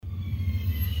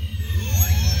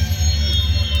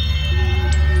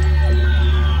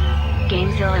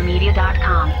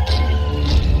GameZillaMedia.com.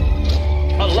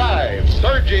 Alive,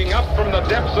 surging up from the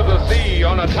depths of the sea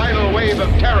on a tidal wave of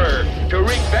terror to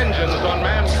wreak vengeance on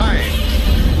mankind.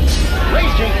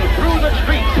 Raging through the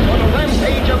streets on a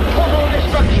rampage of total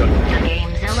destruction. The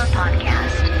GameZilla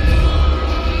Podcast.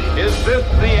 Is this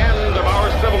the end of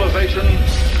our civilization?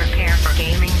 Prepare for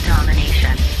gaming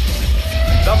domination.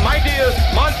 The mightiest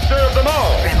monster of them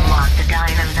all. Grimlock the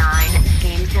Dino 9,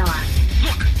 GameZilla.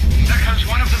 Look, there comes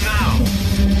one of them now.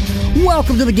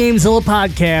 Welcome to the GameZilla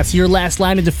Podcast, your last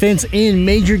line of defense in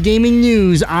major gaming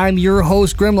news. I'm your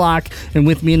host, Grimlock, and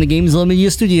with me in the GameZilla Media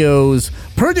Studios,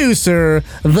 producer,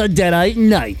 the Deadite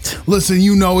Knight. Listen,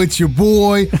 you know it's your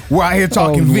boy. We're out here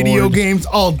talking video Lord. games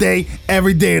all day,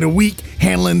 every day of the week,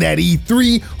 handling that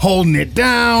E3, holding it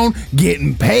down,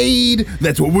 getting paid.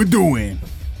 That's what we're doing.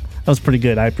 That was pretty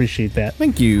good. I appreciate that.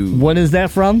 Thank you. What is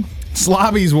that from?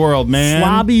 Slobby's World, man.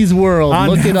 Slobby's World. On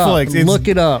Look Netflix. it up. Look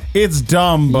it up. It's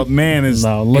dumb, but man,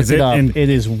 Look it up. It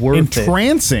is worth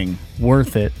entrancing.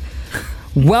 Worth it.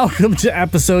 Welcome to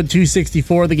episode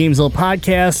 264 of the GameZilla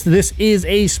Podcast. This is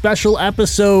a special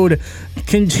episode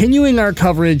continuing our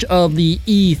coverage of the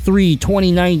E3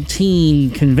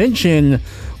 2019 convention,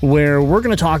 where we're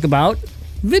going to talk about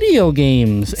video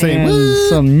games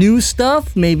some new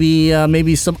stuff, maybe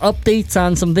some updates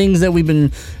on some things that we've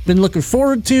been looking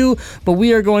forward to. But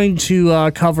we are going to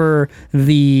cover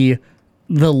the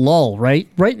lull, right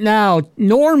now.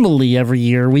 Normally every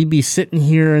year we'd be sitting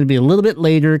here and it'd be a little bit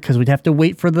later because we'd have to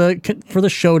wait for the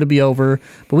show to be over,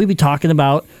 but we'd be talking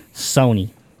about Sony,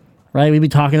 right? We'd be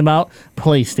talking about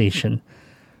PlayStation,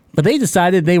 but they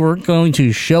decided they weren't going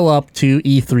to show up to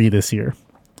E3 this year.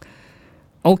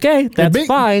 Okay, that's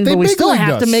fine, but we still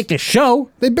have to make a show.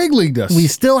 They big leagued us. We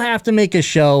still have to make a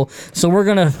show, so we're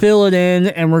going to fill it in,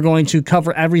 and we're going to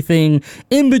cover everything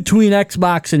in between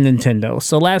Xbox and Nintendo.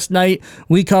 So last night,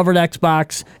 we covered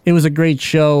Xbox. It was a great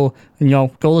show. Go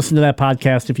listen to that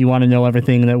podcast if you want to know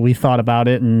everything that we thought about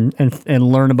it and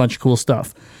learn a bunch of cool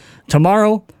stuff.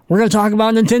 Tomorrow, we're going to talk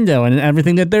about Nintendo and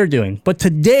everything that they're doing. But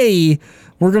today,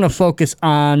 we're going to focus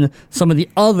on some of the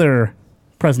other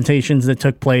presentations that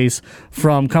took place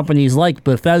from companies like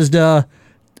Bethesda,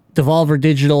 Devolver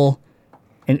Digital,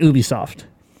 and Ubisoft.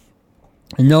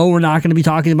 And no, we're not going to be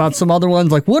talking about some other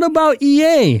ones like, what about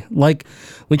EA? Like,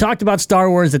 we talked about Star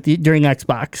Wars during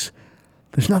Xbox.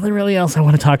 There's nothing really else I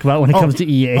want to talk about when it comes to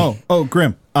EA.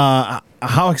 Grim.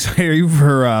 How excited are you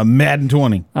for Madden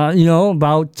 20?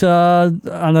 About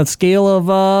on a scale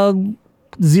of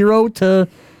 0 to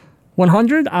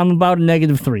 100, I'm about a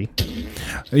 -3.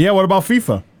 Yeah, what about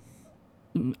FIFA?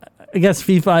 I guess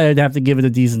FIFA, I'd have to give it a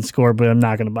decent score, but I'm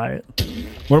not going to buy it.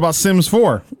 What about Sims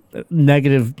 4?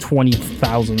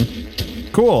 -20,000.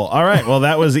 Cool. All right. Well,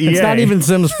 that was EA. It's not even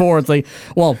Sims 4. It's like,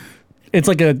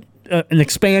 an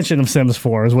expansion of Sims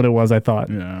 4 is what it was, I thought.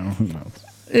 Yeah.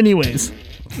 Anyways,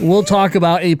 we'll talk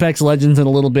about Apex Legends in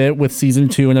a little bit with Season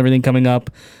 2 and everything coming up,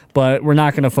 but we're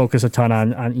not going to focus a ton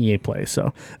on EA Play.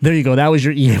 So there you go. That was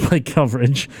your EA Play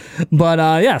coverage.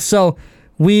 But so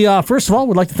we, first of all,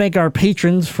 would like to thank our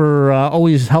patrons for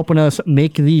always helping us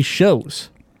make these shows.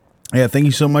 Yeah, thank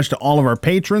you so much to all of our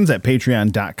patrons at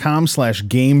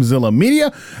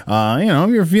patreon.com/GameZillaMedia. If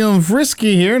you're feeling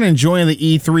frisky here and enjoying the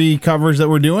E3 coverage that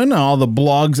we're doing, all the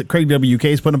blogs that Craig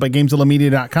WK is putting up at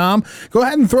GameZillaMedia.com, go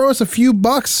ahead and throw us a few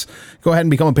bucks. Go ahead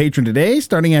and become a patron today,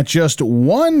 starting at just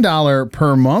 $1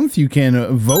 per month. You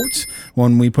can vote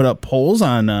when we put up polls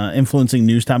on influencing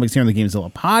news topics here on the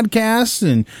GameZilla Podcast,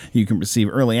 and you can receive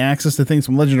early access to things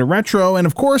from Legend of Retro. And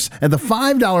of course, at the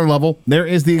 $5 level, there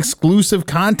is the exclusive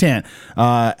content.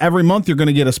 Every month, you're going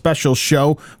to get a special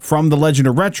show from the Legend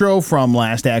of Retro, from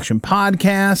Last Action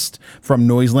Podcast, from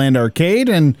Noiseland Arcade,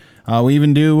 and we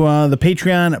even do the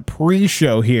Patreon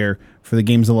pre-show here for the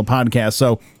GameZilla Podcast.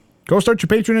 So go start your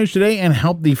patronage today and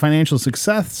help the financial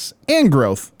success and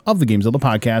growth of the GameZilla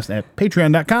Podcast at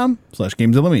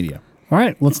patreon.com/GameZillaMedia. All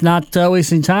right, let's not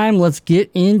waste any time. Let's get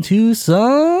into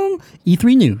some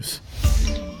E3 news.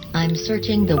 I'm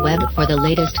searching the web for the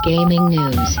latest gaming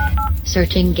news.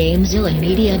 Searching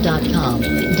GameZillaMedia.com.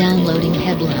 Downloading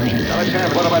headline.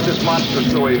 Alexander, what about this monster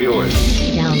story of yours?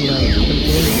 Download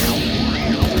complete.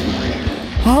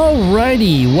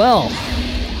 Alrighty, well,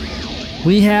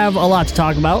 we have a lot to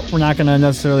talk about. We're not going to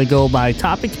necessarily go by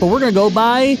topics, but we're going to go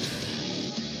by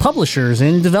publishers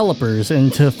and developers.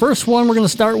 And the first one we're going to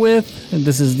start with,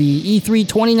 this is the E3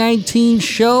 2019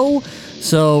 show.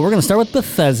 So we're going to start with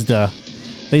Bethesda.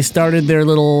 They started their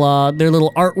little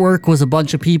artwork was a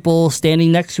bunch of people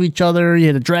standing next to each other. You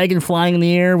had a dragon flying in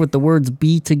the air with the words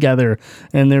 "Be Together,"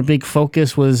 and their big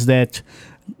focus was that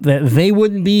that they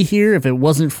wouldn't be here if it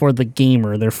wasn't for the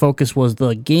gamer. Their focus was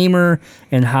the gamer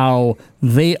and how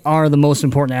they are the most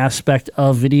important aspect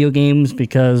of video games,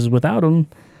 because without them,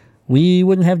 we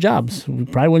wouldn't have jobs. We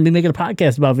probably wouldn't be making a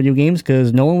podcast about video games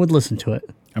because no one would listen to it.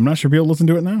 I'm not sure people listen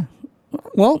to it now.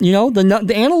 Well, the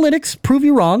analytics prove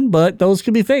you wrong, but those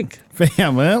could be fake. Yeah,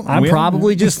 well, I'm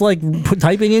probably just like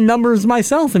typing in numbers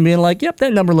myself and being like, yep,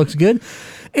 that number looks good.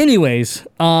 Anyways,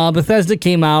 Bethesda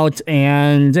came out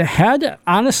and had,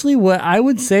 honestly, what I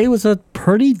would say was a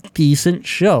pretty decent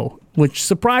show, which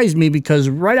surprised me because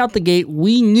right out the gate,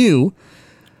 we knew,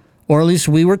 or at least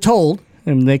we were told,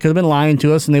 and they could have been lying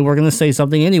to us and they were going to say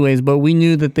something anyways, but we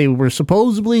knew that they were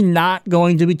supposedly not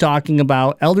going to be talking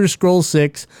about Elder Scrolls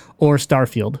 6 or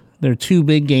Starfield. They're two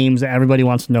big games that everybody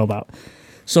wants to know about.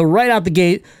 So right out the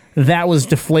gate, that was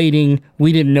deflating.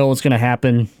 We didn't know what's going to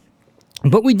happen.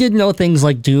 But we did know things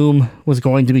like Doom was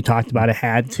going to be talked about. It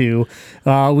had to.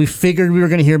 We figured we were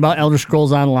going to hear about Elder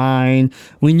Scrolls Online.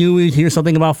 We knew we'd hear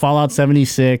something about Fallout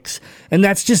 76. And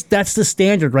that's the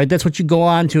standard, right? That's what you go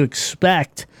on to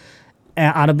expect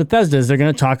out of Bethesda. Is they're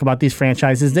going to talk about these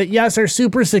franchises that, yes, are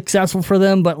super successful for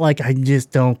them, but like, I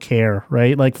just don't care,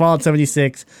 right? Like Fallout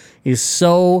 76 is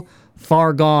so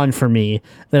far gone for me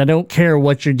that I don't care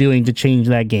what you're doing to change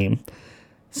that game.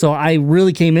 So I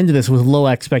really came into this with low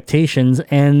expectations,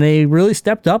 and they really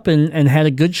stepped up and had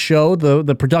a good show.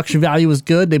 The production value was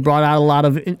good. They brought out a lot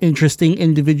of interesting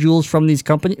individuals from these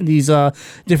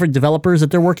different developers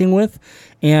that they're working with.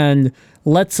 And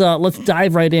let's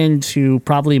dive right into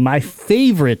probably my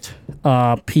favorite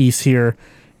piece here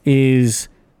is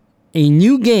a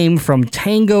new game from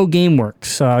Tango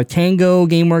Gameworks. Tango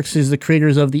Gameworks is the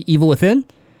creators of The Evil Within.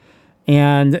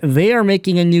 And they are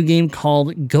making a new game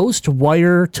called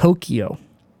Ghostwire Tokyo.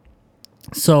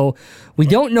 So we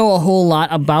don't know a whole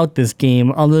lot about this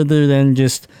game other than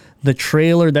just the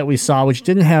trailer that we saw, which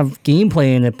didn't have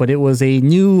gameplay in it, but it was a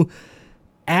new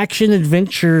action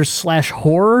adventure /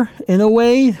 horror in a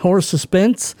way, horror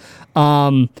suspense.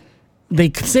 They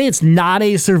could say it's not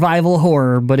a survival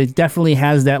horror, but it definitely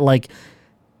has that, like,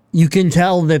 you can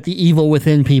tell that the evil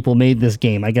within people made this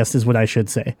game, I guess is what I should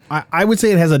say. I would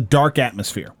say it has a dark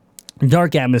atmosphere.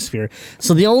 Dark atmosphere.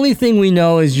 So the only thing we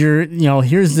know is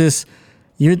here's this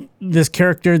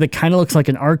character that kind of looks like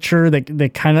an archer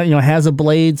that kind of, has a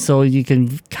blade, so you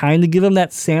can kind of give him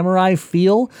that samurai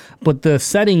feel, but the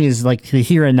setting is like the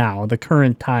here and now, the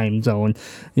current time zone.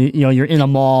 You're in a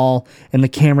mall and the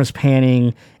camera's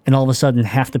panning and all of a sudden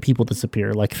half the people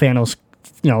disappear, like Thanos,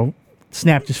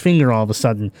 snapped his finger all of a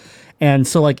sudden. And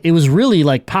so like it was really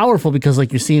like powerful because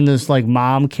like you're seeing this like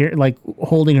mom like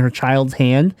holding her child's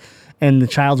hand, and the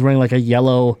child's wearing like a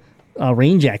yellow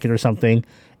rain jacket or something,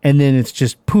 and then it's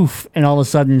just poof, and all of a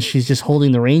sudden she's just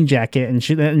holding the rain jacket,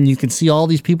 and you can see all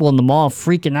these people in the mall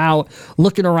freaking out,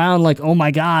 looking around like, oh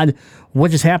my god, what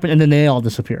just happened? And then they all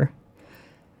disappear.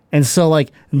 And so,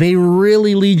 like, they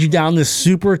really lead you down this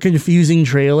super confusing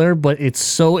trailer, but it's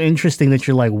so interesting that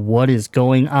you're like, what is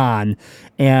going on?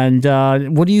 And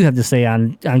what do you have to say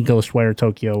on Ghostwire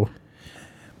Tokyo?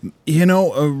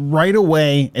 Right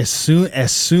away, as soon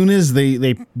as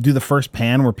they do the first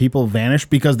pan where people vanish,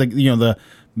 because the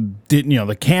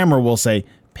camera will say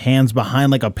pans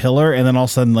behind like a pillar, and then all of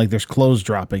a sudden like there's clothes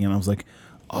dropping, and I was like,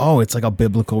 oh, it's like a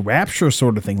biblical rapture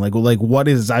sort of thing. Like what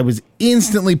is? I was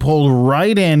instantly pulled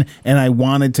right in, and I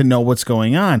wanted to know what's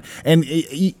going on. And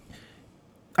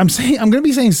I'm going to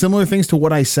be saying similar things to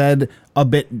what I said a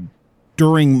bit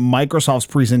during Microsoft's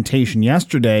presentation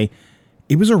yesterday.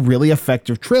 It was a really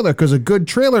effective trailer, because a good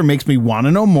trailer makes me want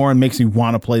to know more and makes me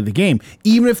want to play the game,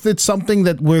 even if it's something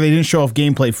where they didn't show off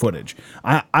gameplay footage.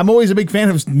 I'm always a big fan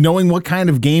of knowing what kind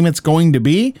of game it's going to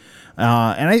be.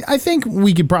 And I think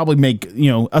we could probably make,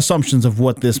 assumptions of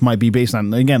what this might be based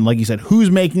on, again, like you said, who's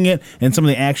making it and some of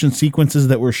the action sequences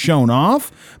that were shown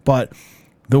off. But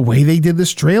the way they did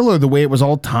this trailer, the way it was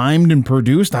all timed and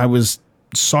produced, I was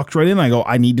sucked right in. I go,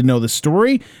 I need to know the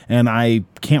story, and I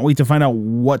can't wait to find out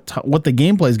what the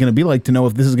gameplay is going to be like, to know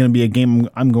if this is going to be a game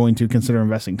I'm going to consider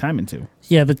investing time into.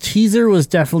 Yeah, the teaser was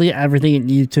definitely everything it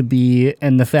needed to be,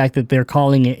 and the fact that they're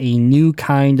calling it a new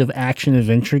kind of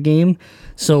action-adventure game.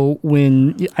 So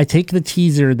when I take the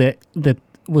teaser that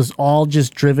was all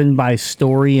just driven by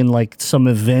story and like some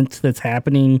event that's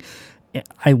happening,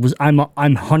 I'm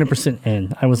 100%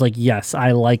 in. I was like, yes,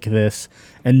 I like this.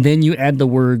 And then you add the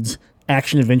words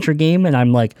action adventure game, and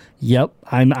I'm like, yep,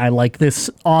 I like this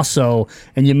also.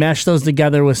 And you mash those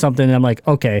together with something, and I'm like,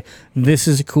 okay, this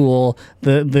is cool.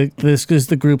 This is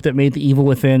the group that made The Evil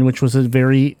Within, which was a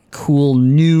very cool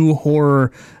new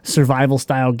horror survival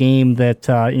style game that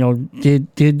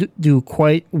did do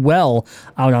quite well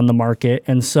out on the market.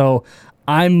 And so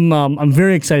I'm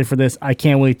very excited for this. I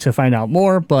can't wait to find out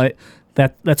more, but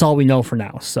that's all we know for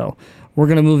now. So we're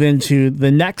going to move into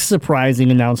the next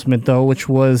surprising announcement, though, which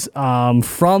was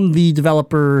from the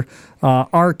developer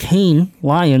Arcane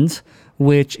Lions,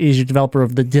 which is your developer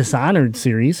of the Dishonored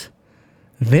series.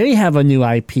 They have a new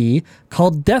IP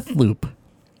called Deathloop.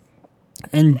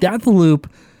 And Deathloop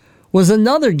was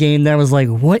another game that was like,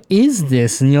 what is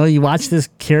this? And, you watch this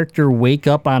character wake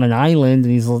up on an island,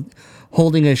 and he's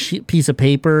holding a piece of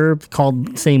paper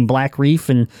saying Black Reef,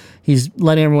 and he's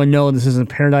letting everyone know this isn't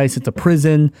paradise, it's a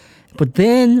prison. But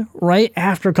then, right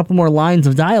after a couple more lines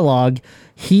of dialogue,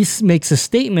 he makes a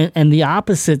statement, and the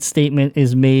opposite statement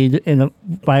is made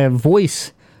by a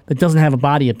voice that doesn't have a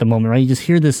body at the moment, right? You just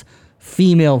hear this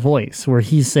female voice where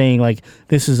he's saying, like,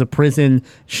 this is a prison.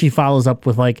 She follows up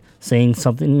with, like, saying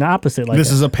something opposite. Like,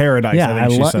 this is a paradise, I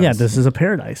think she says. Yeah, this is a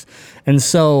paradise. And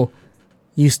so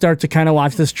you start to kind of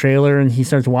watch this trailer, and he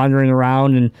starts wandering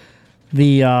around, and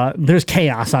there's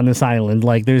chaos on this island.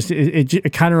 Like,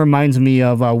 it kind of reminds me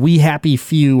of We Happy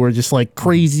Few, where just like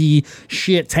crazy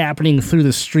shit's happening through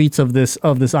the streets of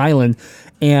this island,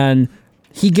 and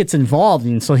he gets involved,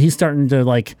 and so he's starting to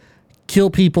like kill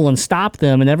people and stop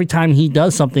them. And every time he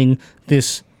does something,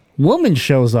 this woman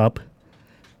shows up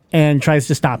and tries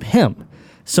to stop him.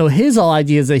 So his whole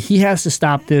idea is that he has to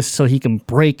stop this so he can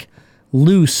break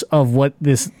loose of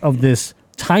this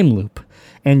time loop.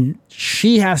 And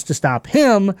she has to stop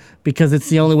him because it's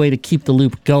the only way to keep the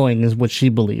loop going, is what she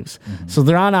believes. Mm-hmm. So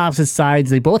they're on opposite sides.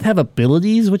 They both have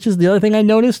abilities, which is the other thing I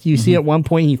noticed. You see at one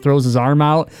point he throws his arm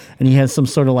out and he has some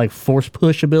sort of like force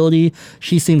push ability.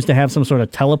 She seems to have some sort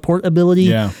of teleport ability.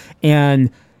 Yeah. And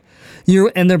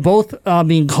they're both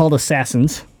being called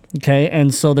assassins. Okay,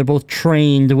 and so they're both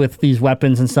trained with these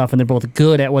weapons and stuff, and they're both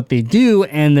good at what they do,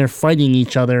 and they're fighting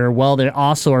each other while they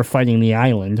also are fighting the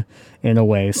island in a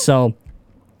way. So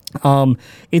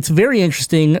it's very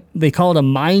interesting. They call it a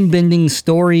mind-bending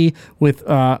story with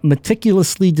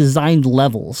meticulously designed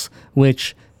levels,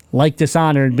 which, like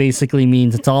Dishonored, basically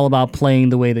means it's all about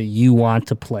playing the way that you want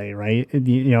to play, right?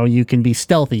 You can be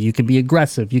stealthy, you can be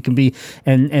aggressive, you can be,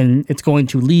 and it's going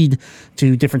to lead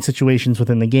to different situations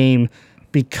within the game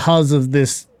because of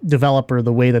this developer,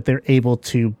 the way that they're able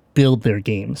to build their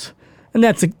games. And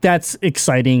that's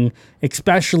exciting,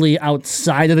 especially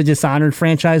outside of the Dishonored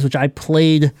franchise, which I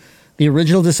played the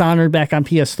original Dishonored back on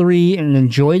PS3 and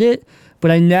enjoyed it,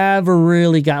 but I never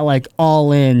really got like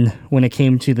all in when it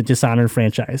came to the Dishonored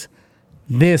franchise.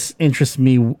 This interests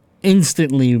me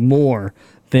instantly more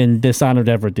than Dishonored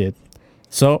ever did.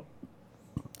 So,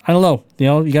 I don't know.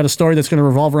 You got a story that's going to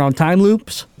revolve around time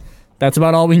loops. That's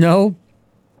about all we know.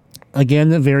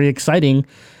 Again, very exciting.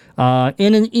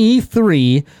 In an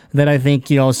E3 that I think,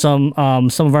 some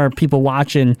of our people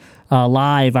watching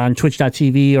live on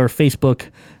twitch.tv or Facebook,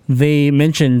 they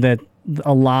mentioned that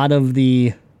a lot of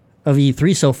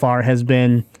E3 so far has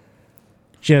been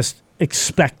just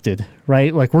expected,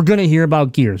 right? Like, we're going to hear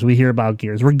about Gears. We hear about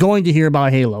Gears. We're going to hear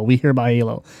about Halo. We hear about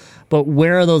Halo. But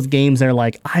where are those games that are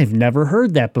like, I've never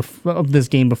heard of this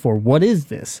game before. What is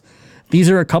this? These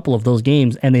are a couple of those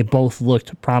games, and they both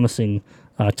looked promising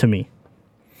to me.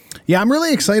 Yeah, I'm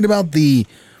really excited about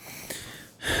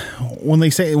when they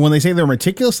say they're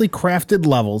meticulously crafted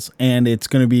levels and it's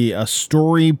going to be a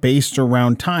story based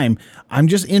around time. I'm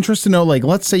just interested to know, like,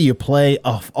 let's say you play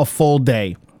a full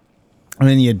day and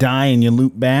then you die and you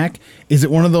loop back. Is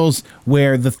it one of those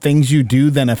where the things you do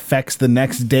then affects the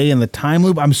next day in the time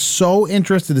loop? I'm so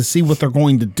interested to see what they're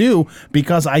going to do,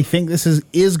 because I think this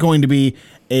is going to be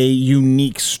a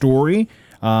unique story.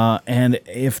 And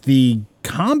if the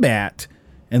combat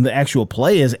and the actual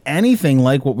play is anything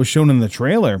like what was shown in the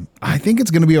trailer, I think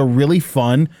it's going to be a really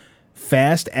fun,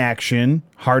 fast action,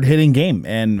 hard-hitting game.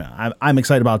 And I'm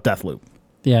excited about Deathloop.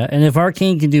 Yeah, and if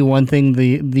Arcane can do one thing,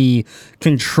 the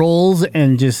controls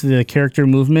and just the character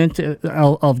movement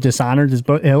of Dishonored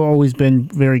have always been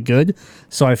very good.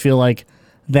 So I feel like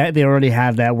that they already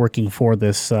have that working for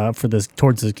this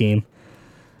towards this game.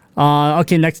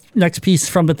 Okay, next piece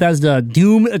from Bethesda,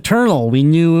 Doom Eternal. We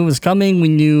knew it was coming. We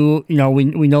knew,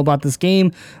 we know about this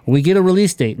game. We get a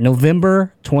release date,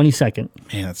 November 22nd.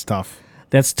 Man, that's tough.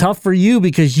 That's tough for you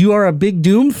because you are a big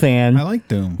Doom fan. I like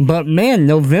Doom. But man,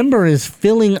 November is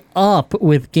filling up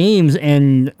with games,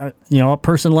 and a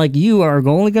person like you are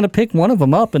only going to pick one of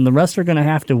them up, and the rest are going to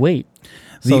have to wait.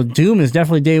 So Doom is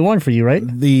definitely day one for you, right?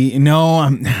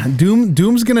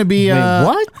 Doom's going to be... Wait,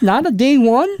 what? Not a day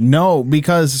one? No,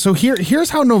 because... So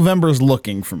here's how November's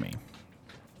looking for me.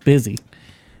 Busy.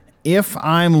 If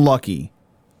I'm lucky,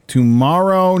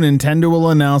 tomorrow Nintendo will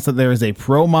announce that there is a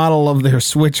Pro model of their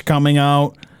Switch coming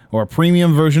out or a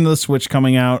premium version of the Switch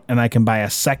coming out, and I can buy a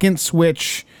second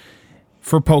Switch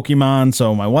for Pokemon.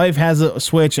 So my wife has a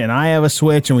Switch and I have a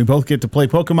Switch, and we both get to play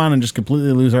Pokemon and just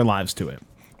completely lose our lives to it.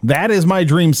 That is my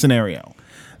dream scenario.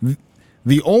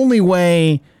 The only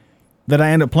way that I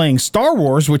end up playing Star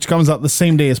Wars, which comes out the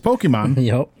same day as Pokemon,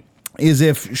 Yep. is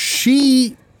if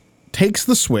she takes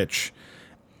the Switch.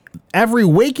 Every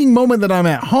waking moment that I'm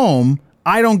at home,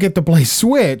 I don't get to play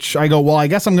Switch. I go, well, I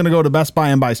guess I'm going to go to Best Buy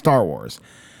and buy Star Wars.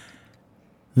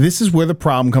 This is where the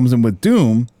problem comes in with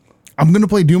Doom. I'm going to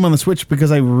play Doom on the Switch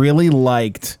because I really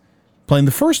liked playing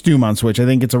the first Doom on Switch. I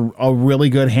think it's a really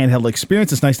good handheld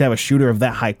experience. It's nice to have a shooter of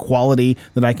that high quality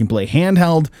that I can play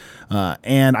handheld.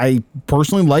 And I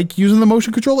personally like using the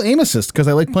motion control aim assist because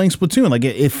I like playing Splatoon. Like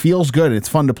it feels good. It's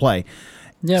fun to play.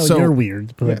 Yeah, So- you're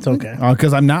weird, but it's okay.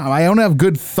 Because I don't have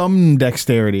good thumb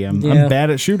dexterity. I'm bad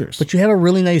at shooters. But you have a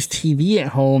really nice TV at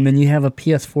home, and you have a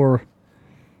PS4.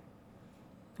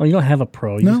 Oh, you don't have a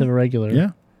Pro. You just have a regular.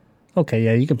 Yeah. Okay,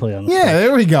 yeah, you can play on the Yeah, Switch.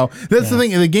 there we go. That's the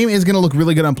thing. The game is going to look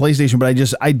really good on PlayStation,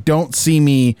 but I don't see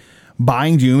me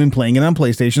buying Doom and playing it on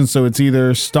PlayStation. So it's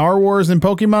either Star Wars and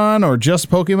Pokemon or just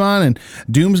Pokemon, and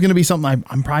Doom's going to be something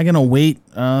I'm probably going to wait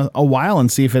a while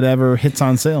and see if it ever hits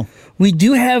on sale. We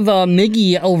do have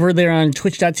Miggy over there on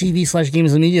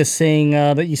twitch.tv/gamesandmedia saying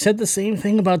that you said the same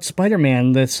thing about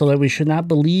Spider-Man, so that we should not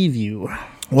believe you.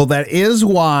 Well, that is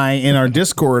why in our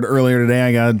Discord earlier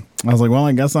today, I was like, well,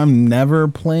 I guess I'm never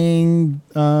playing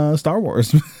Star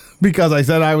Wars because I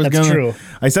said I was That's true.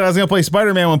 I said I was gonna play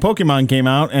Spider-Man when Pokemon came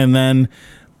out, and then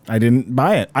I didn't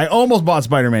buy it. I almost bought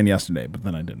Spider-Man yesterday, but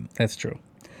then I didn't. That's true.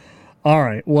 All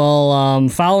right. Well,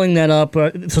 following that up,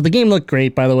 so the game looked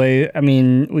great, by the way. I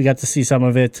mean, we got to see some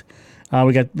of it.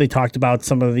 They talked about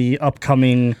some of the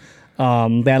upcoming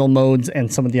battle modes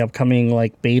and some of the upcoming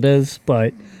like betas,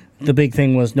 but the big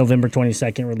thing was November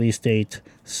 22nd release date.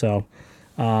 So,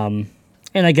 and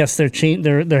I guess they're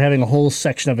having a whole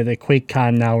section of it at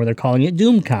QuakeCon now, where they're calling it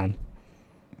DoomCon.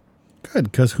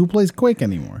 Good, because who plays Quake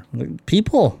anymore?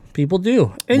 People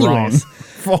do. Anyways.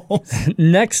 False.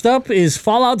 Next up is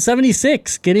Fallout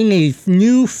 76 getting a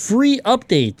new free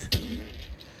update.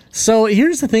 So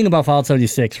here's the thing about Fallout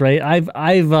 76, right?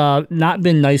 I've not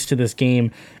been nice to this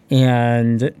game,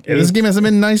 and This game hasn't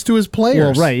been nice to his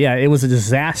players. well, right, yeah, it was a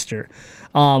disaster.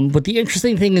 But the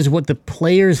interesting thing is what the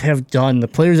players have done. The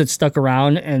players that stuck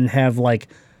around and have like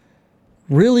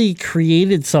really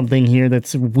created something here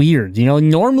that's weird. You know,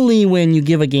 normally when you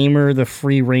give a gamer the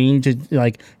free reign to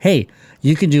like, hey,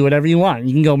 you can do whatever you want.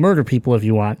 You can go murder people if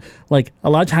you want. Like a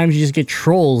lot of times you just get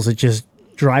trolls that just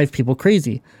drive people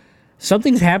crazy.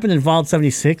 Something's happened in Fallout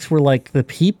 76 where like the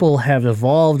people have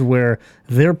evolved where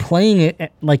they're playing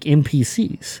it like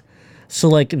NPCs. So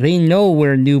like they know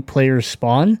where new players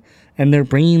spawn and they're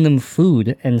bringing them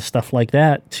food and stuff like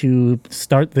that to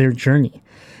start their journey.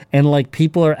 And like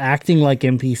people are acting like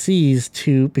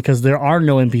NPCs because there are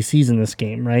no NPCs in this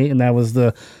game, right? And that was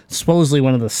supposedly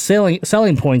one of the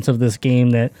selling points of this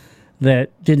game that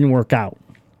didn't work out.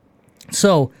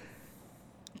 So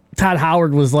Todd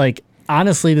Howard was like,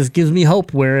 honestly, this gives me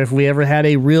hope where if we ever had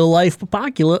a real life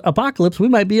apocalypse, we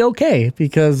might be okay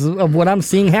because of what I'm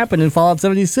seeing happen in Fallout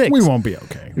 76. We won't be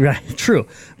okay. Right, true.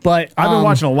 But I've been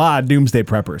watching a lot of Doomsday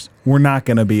Preppers. We're not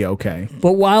going to be okay.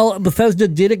 But while Bethesda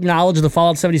did acknowledge the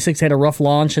Fallout 76 had a rough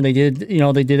launch, and they did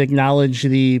acknowledge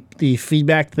the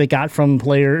feedback that they got from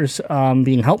players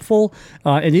being helpful,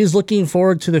 it is looking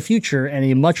forward to the future, and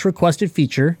a much requested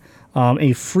feature,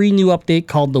 a free new update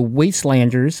called the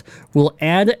Wastelanders, will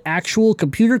add actual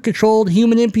computer-controlled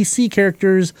human NPC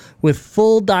characters with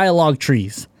full dialogue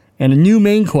trees and a new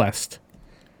main quest.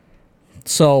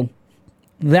 So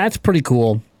that's pretty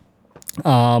cool.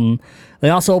 They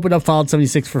also opened up Fallout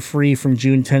 76 for free from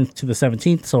June 10th to the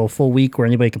 17th, so a full week where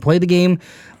anybody can play the game.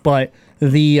 But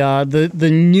the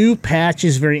new patch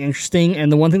is very interesting,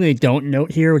 and the one thing they don't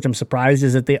note here, which I'm surprised,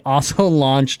 is that they also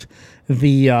launched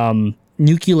the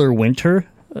Nuclear Winter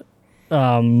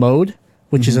mode,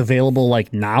 which is available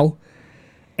like now,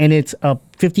 and it's a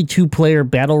 52-player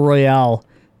battle royale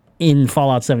in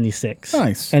Fallout 76.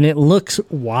 Nice. And it looks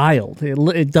wild.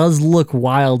 It does look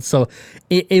wild. So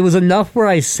it was enough where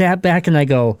I sat back and I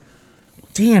go,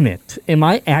 damn it, am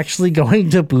I actually going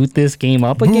to boot this game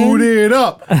up again? Boot it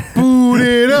up. Boot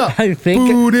it up. I think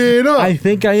Boot it up. I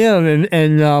think I am.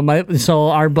 And so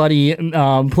our buddy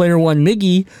Player One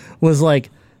Miggy was like,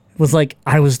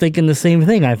 I was thinking the same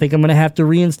thing. I think I'm going to have to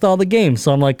reinstall the game.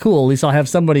 So I'm like, cool, at least I'll have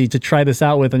somebody to try this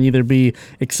out with and either be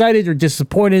excited or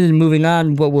disappointed and moving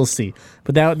on, but we'll see.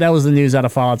 But that was the news out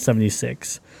of Fallout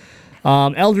 76.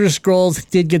 Elder Scrolls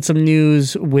did get some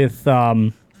news with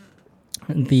the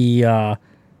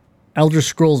Elder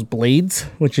Scrolls Blades,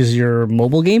 which is your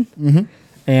mobile game. Mm-hmm.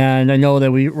 And I know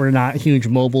that we're not huge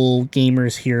mobile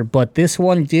gamers here, but this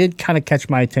one did kind of catch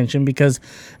my attention because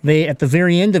they, at the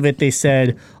very end of it, they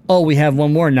said, oh, we have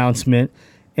one more announcement,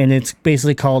 and it's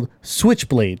basically called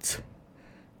Switchblades.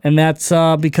 And that's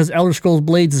because Elder Scrolls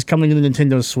Blades is coming to the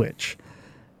Nintendo Switch.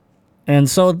 And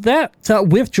so that,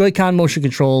 with Joy-Con motion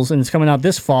controls, and it's coming out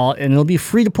this fall, and it'll be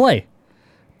free to play.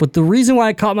 But the reason why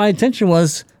it caught my attention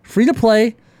was free to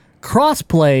play,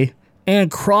 cross-play,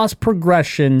 and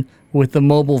cross-progression with the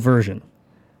mobile version.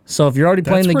 So if you're already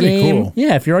playing the game, cool.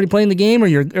 if you're already playing the game, or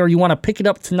you want to pick it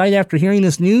up tonight after hearing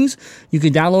this news, you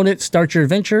can download it, start your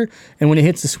adventure, and when it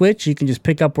hits the Switch, you can just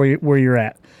pick up where you're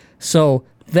at. So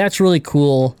that's really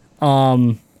cool.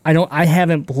 I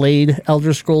haven't played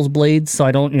Elder Scrolls Blades, so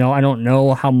I don't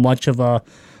know how much of a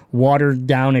watered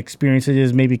down experience it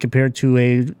is, maybe compared to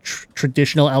a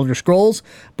traditional Elder Scrolls.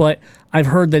 But I've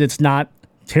heard that it's not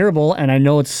terrible, and I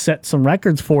know it's set some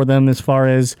records for them as far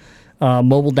as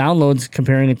mobile downloads,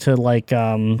 comparing it to like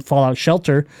Fallout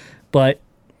Shelter. But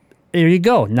there you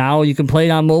go. Now you can play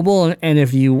it on mobile, and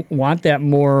if you want that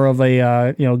more of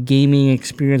a gaming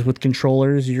experience with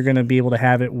controllers, you're going to be able to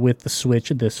have it with the Switch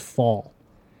this fall.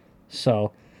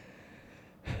 So,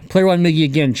 Player One Miggy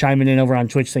again chiming in over on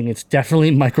Twitch saying it's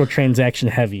definitely microtransaction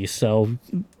heavy. So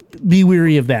be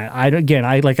wary of that.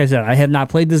 Like I said, I have not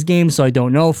played this game, so I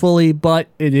don't know fully, but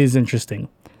it is interesting.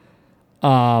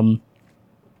 And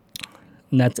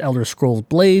that's Elder Scrolls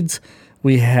Blades.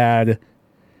 We had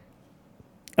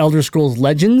Elder Scrolls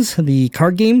Legends, the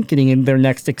card game, getting in their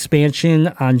next expansion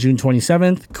on June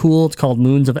 27th. Cool. It's called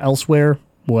Moons of Elsewhere.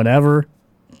 Whatever.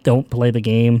 Don't play the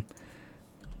game.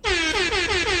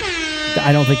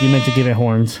 I don't think you meant to give it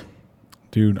horns.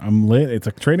 Dude, I'm lit. It's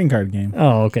a trading card game.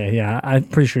 Oh, okay. Yeah, I'm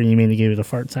pretty sure you mean to give it a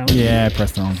fart sound. Yeah, I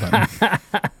pressed the wrong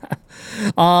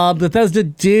button. Bethesda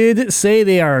did say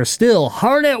they are still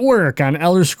hard at work on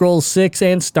Elder Scrolls 6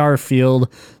 and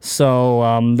Starfield.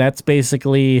 So that's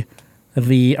basically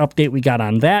the update we got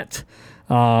on that.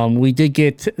 We did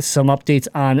get some updates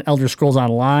on Elder Scrolls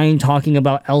Online, talking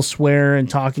about Elsewhere and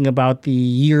talking about the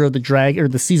Year of the Dragon, or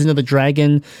the Season of the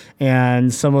Dragon,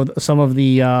 and some of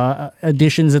the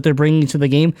additions that they're bringing to the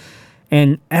game.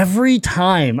 And every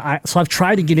time, I've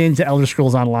tried to get into Elder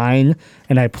Scrolls Online,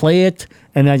 and I play it,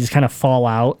 and then I just kind of fall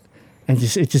out, and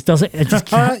it just doesn't. It just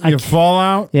can't, You fall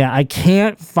out? Yeah, I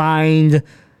can't find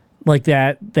like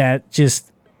that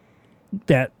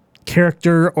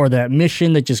character or that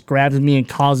mission that just grabs me and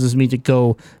causes me to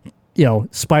go,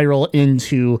 spiral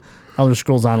into Elder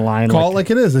Scrolls Online. Call it like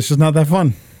it is. It's just not that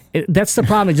fun. That's the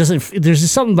problem. There's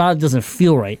just something about it that doesn't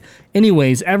feel right.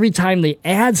 Anyways, every time they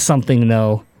add something,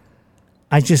 though,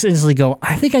 I just instantly go,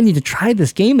 I think I need to try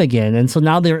this game again. And so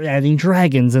now they're adding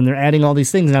dragons and they're adding all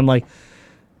these things. And I'm like,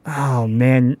 oh,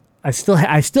 man, I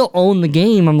still own the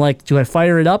game. I'm like, do I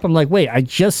fire it up? I'm like, wait, I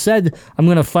just said I'm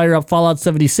going to fire up Fallout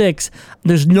 76.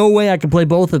 There's no way I can play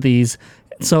both of these.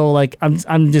 So like, I'm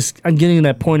getting to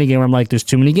that point again where I'm like, there's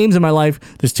too many games in my life.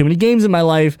 There's too many games in my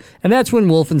life. And that's when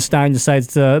Wolfenstein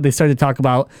they started to talk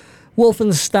about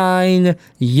Wolfenstein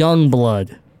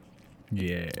Youngblood.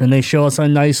 Yeah. And they show us a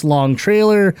nice long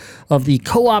trailer of the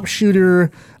co-op shooter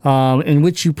in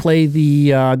which you play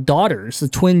the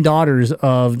twin daughters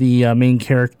of the main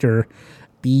character,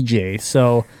 BJ.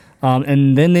 So,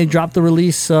 and then they dropped the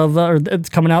release of, it's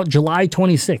coming out July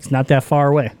 26th, not that far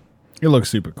away. It looks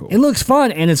super cool. It looks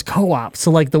fun, and it's co-op.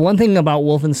 So, like, the one thing about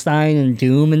Wolfenstein and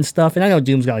Doom and stuff, and I know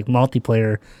Doom's got, like,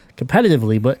 multiplayer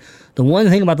competitively, but the one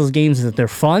thing about those games is that they're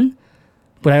fun.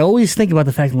 But I always think about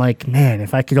the fact, like, man,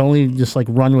 if I could only just, like,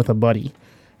 run with a buddy.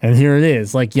 And here it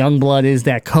is. Like, Youngblood is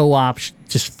that co-op,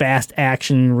 just fast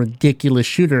action, ridiculous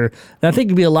shooter. That I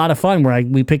think would be a lot of fun where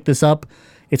we pick this up.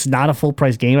 It's not a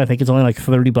full-price game. I think it's only, like,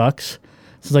 $30. So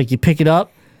it's like you pick it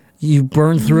up, you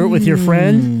burn through it with your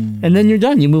friend, and then you're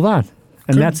done. You move on.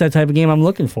 And that's that type of game I'm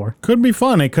looking for. Could be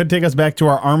fun. It could take us back to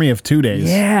our Army of 2 days.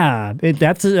 Yeah.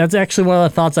 That's actually one of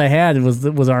the thoughts I had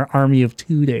was our Army of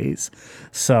 2 days.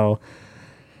 So...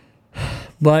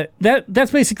 But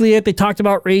that's basically it. They talked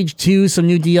about Rage 2, some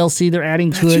new DLC they're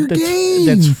adding to it.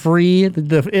 That's free. And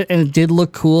it did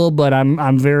look cool, but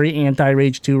I'm very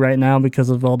anti-Rage 2 right now because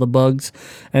of all the bugs.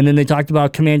 And then they talked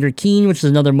about Commander Keen, which is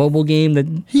another mobile game that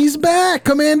he's back,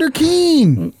 Commander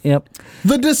Keen. Yep.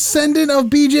 The descendant of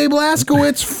BJ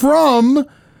Blazkowicz from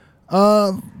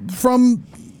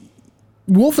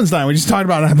Wolfenstein, we just talked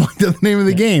about it. I blanked out the name of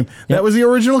the game. That was the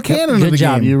original canon of the game. Good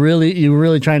job. You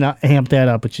really trying to amp that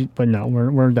up, but no,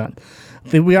 we're done.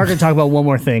 We are going to talk about one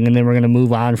more thing, and then we're going to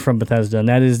move on from Bethesda, and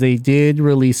that is they did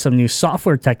release some new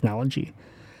software technology,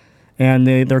 and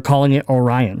they're calling it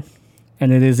Orion.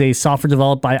 and it is a software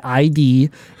developed by ID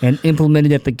and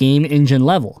implemented at the game engine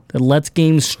level that lets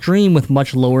games stream with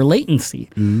much lower latency.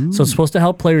 So it's supposed to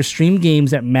help players stream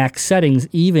games at max settings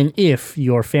even if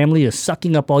your family is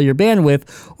sucking up all your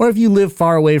bandwidth, or if you live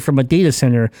far away from a data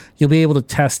center. You'll be able to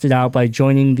test it out by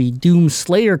joining the Doom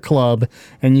Slayer Club,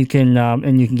 and you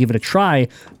can give it a try.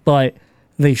 But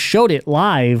they showed it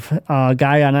live. A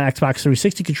guy on an Xbox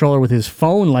 360 controller with his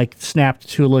phone like snapped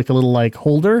to like a little like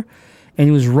holder, and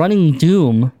he was running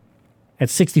Doom at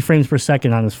 60 frames per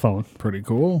second on his phone. Pretty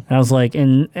cool. And I was like,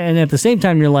 and at the same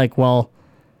time, you're like, well,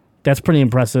 that's pretty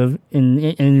impressive.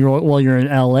 While you're in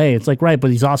LA, it's like, right,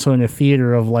 but he's also in a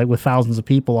theater of like with thousands of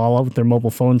people all over with their mobile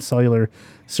phone cellular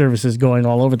services going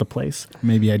all over the place.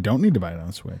 Maybe I don't need to buy it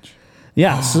on Switch.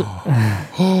 Yeah.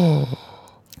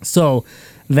 So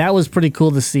that was pretty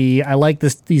cool to see. I like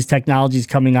these technologies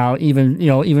coming out,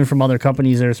 even from other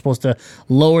companies that are supposed to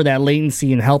lower that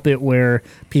latency and help it where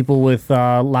people with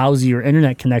lousier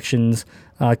internet connections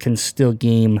can still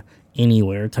game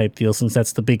anywhere type deal, since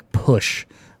that's the big push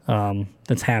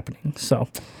that's happening. So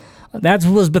that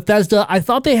was Bethesda. I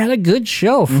thought they had a good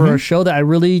show for a show that I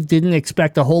really didn't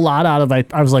expect a whole lot out of.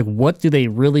 I was like, what do they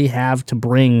really have to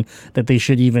bring that they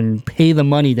should even pay the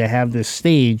money to have this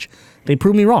stage? They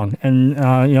proved me wrong, and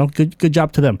good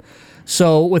job to them.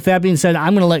 So with that being said,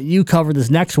 I'm going to let you cover this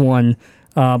next one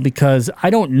because we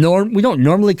don't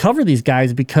normally cover these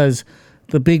guys because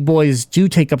the big boys do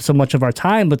take up so much of our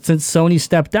time. But since Sony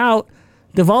stepped out,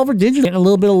 Devolver Digital getting a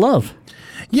little bit of love.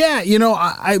 Yeah,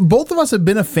 I both of us have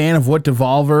been a fan of what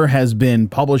Devolver has been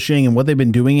publishing and what they've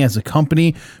been doing as a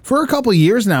company for a couple of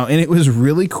years now, and it was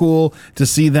really cool to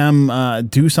see them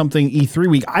do something E3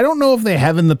 week. I don't know if they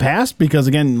have in the past because,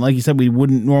 again, like you said, we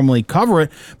wouldn't normally cover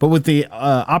it, but with the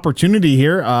opportunity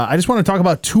here, I just want to talk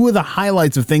about two of the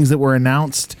highlights of things that were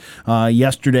announced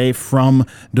yesterday from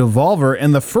Devolver,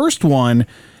 and the first one,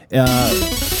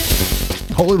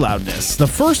 holy loudness, the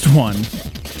first one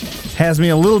has me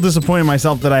a little disappointed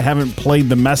myself that I haven't played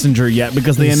The Messenger yet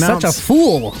because they announced such a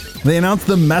fool. They announced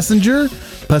The Messenger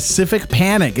Pacific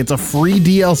Panic. It's a free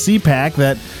DLC pack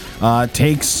that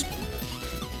takes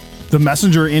The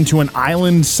Messenger into an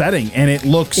island setting, and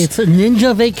it's a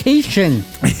ninja vacation.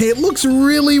 It looks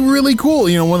really, really cool.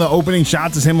 One of the opening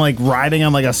shots is him like riding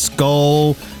on like a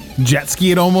skull jet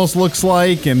ski, it almost looks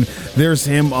like, and there's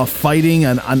him fighting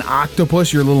an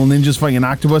octopus. Your little ninjas fighting an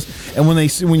octopus. And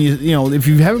if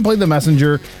you haven't played The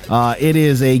Messenger, it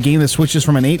is a game that switches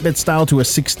from an 8-bit style to a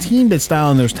 16-bit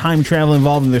style, and there's time travel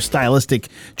involved, and there's stylistic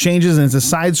changes, and it's a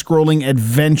side-scrolling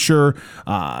adventure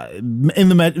in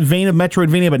the vein of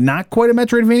Metroidvania, but not quite a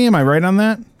Metroidvania. Am I right on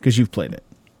that? Because you've played it.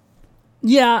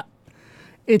 Yeah,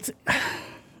 it's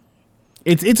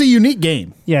a unique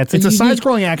game. Yeah, it's a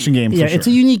side-scrolling action game. Yeah, for sure. It's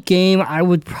a unique game. I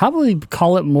would probably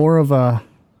call it more of a.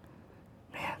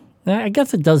 Man, I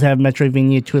guess it does have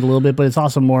Metroidvania to it a little bit, but it's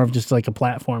also more of just like a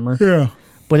platformer. Yeah.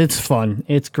 But it's fun.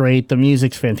 It's great. The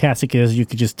music's fantastic, as you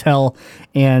could just tell,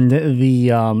 and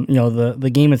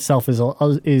the game itself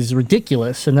is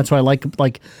ridiculous, and that's why I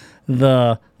like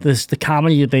the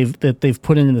comedy that they've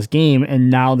put into this game,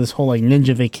 and now this whole like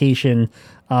Ninja Vacation.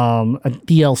 A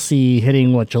DLC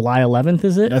hitting July 11th,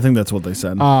 is it? I think that's what they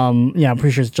said. Yeah, I'm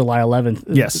pretty sure it's July 11th.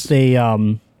 Yes. They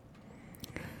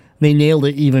nailed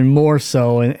it even more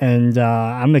so, and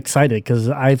I'm excited because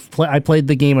I played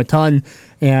the game a ton,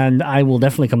 and I will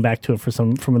definitely come back to it for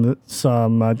some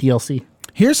DLC.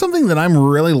 Here's something that I'm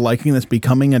really liking that's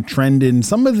becoming a trend in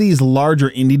some of these larger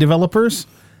indie developers.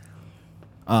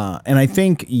 And I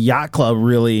think Yacht Club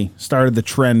really started the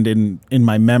trend in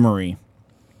my memory.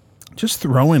 Just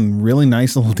throwing really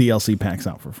nice little DLC packs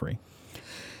out for free.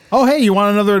 Oh, hey, you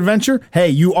want another adventure? Hey,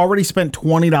 you already spent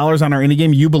 $20 on our indie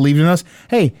game. You believed in us.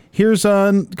 Hey, here's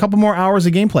a couple more hours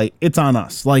of gameplay. It's on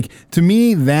us. Like, to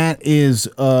me, that is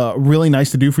really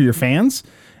nice to do for your fans.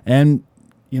 And,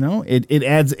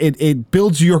 it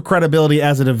builds your credibility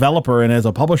as a developer and as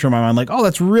a publisher in my mind. Like, oh,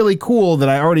 that's really cool that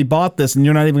I already bought this and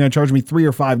you're not even going to charge me $3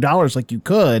 or $5 like you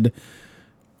could.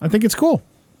 I think it's cool.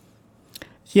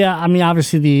 Yeah, I mean,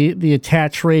 obviously the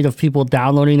attach rate of people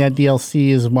downloading that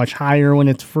DLC is much higher when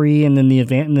it's free, and then the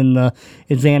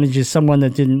advantage is someone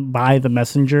that didn't buy The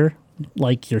Messenger,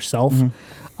 like yourself,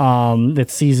 that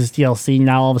sees this DLC.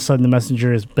 Now all of a sudden the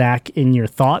Messenger is back in your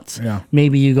thoughts. Yeah.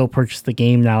 Maybe you go purchase the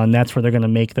game now, and that's where they're going to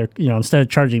make their, instead of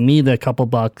charging me the couple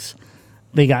bucks,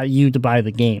 they got you to buy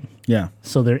the game. Yeah.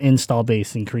 So their install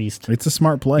base increased. It's a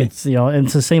smart play. It's and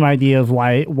it's the same idea of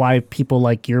why people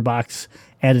like Gearbox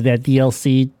added that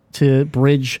DLC to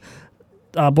bridge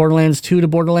Borderlands 2 to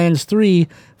Borderlands 3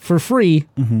 for free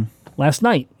last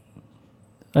night.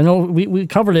 I know we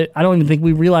covered it. I don't even think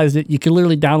we realized it. You could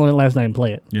literally download it last night and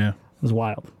play it. Yeah. was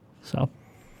wild. So.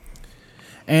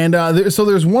 And so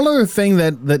there's one other thing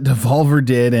that Devolver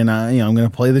did, and I'm going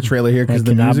to play the trailer here because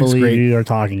the music's believe great. you are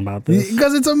talking about this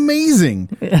because it's amazing.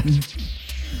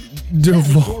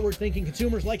 Forward-thinking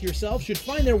consumers like yourself should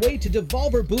find their way to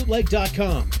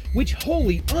DevolverBootleg.com, which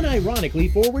wholly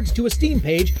unironically forwards to a Steam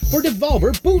page for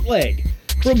Devolver Bootleg.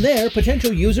 From there,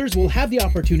 potential users will have the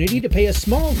opportunity to pay a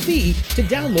small fee to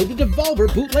download the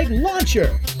Devolver Bootleg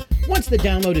launcher. Once the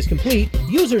download is complete,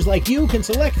 users like you can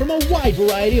select from a wide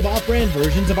variety of off-brand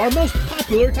versions of our most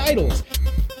popular titles.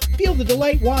 Feel the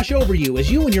delight wash over you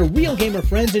as you and your real gamer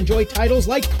friends enjoy titles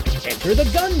like Enter the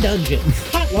Gun Dungeon,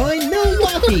 Hotline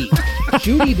Milwaukee,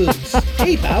 Shooty Boots,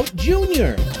 Ape Out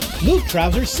Jr., Luke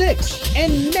Trouser 6,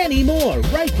 and many more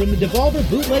right from the Devolver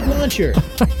Bootleg launcher.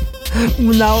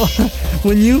 Now,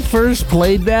 when you first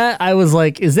played that, I was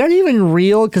like, is that even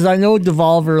real? Because I know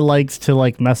Devolver likes to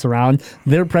like mess around.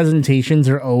 Their presentations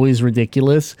are always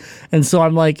ridiculous. And so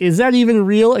I'm like, is that even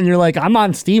real? And you're like, I'm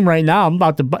on Steam right now. I'm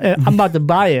about to buy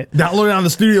it. Download it on the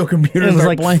studio computer. It was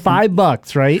like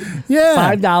 $5, right?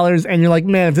 Yeah. $5. And you're like,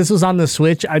 man, if this was on the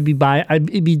Switch, I'd be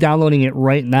downloading it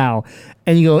right now.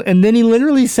 And you go, and then he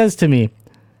literally says to me,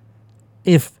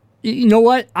 you know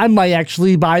what? I might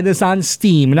actually buy this on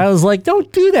Steam. And I was like,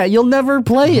 don't do that. You'll never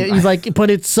play it. He's like,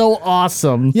 but it's so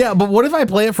awesome. Yeah, but what if I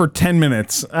play it for 10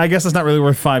 minutes? I guess it's not really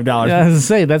worth $5. Yeah, I was to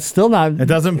say, that's still not... It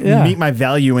doesn't meet my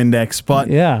value index. But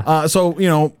yeah. So,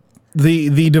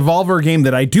 the Devolver game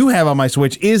that I do have on my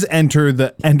Switch is Enter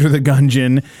the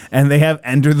Gungeon, and they have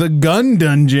Enter the Gun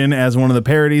Dungeon as one of the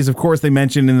parodies. Of course, they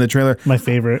mentioned in the trailer... My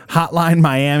favorite. Hotline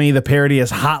Miami. The parody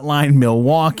is Hotline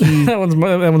Milwaukee. That one's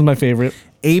my favorite.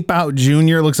 Ape Out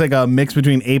Jr. looks like a mix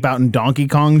between Ape Out and Donkey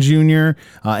Kong Jr.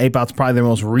 Ape Out's probably their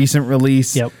most recent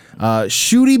release. Yep.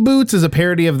 Shooty Boots is a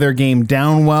parody of their game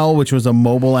Downwell, which was a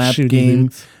mobile app game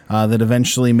that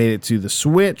eventually made it to the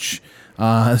Switch.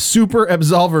 Super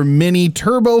Absolver Mini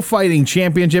Turbo Fighting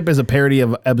Championship is a parody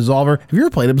of Absolver. Have you ever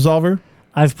played Absolver?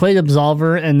 I've played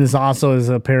Absolver, and this also is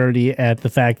a parody at the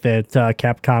fact that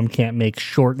Capcom can't make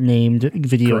short-named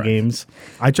video games.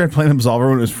 I tried playing Absolver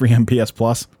when it was free on PS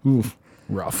Plus. Oof.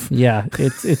 Rough. Yeah,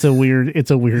 it's a weird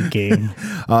game.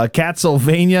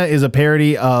 Castlevania is a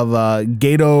parody of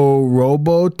Gato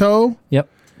Roboto. Yep.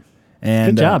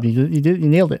 And good job. You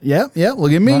nailed it. Yeah.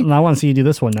 Look at me. I want to see you do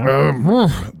this one now.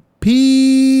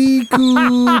 Piku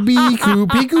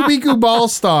Biku Ball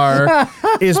Star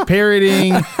is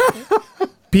parodying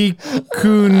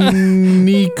Piku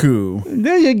Niku.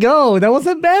 There you go. That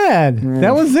wasn't bad.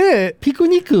 That was it. Piku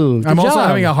Niku. I'm also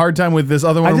having a hard time with this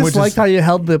other one. I just liked how you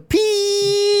held the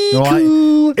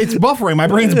it's buffering. My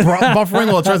brain's buffering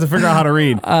while it tries to figure out how to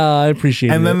read. I appreciate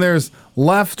it. And then there's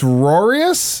Left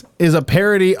Rorius is a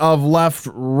parody of Left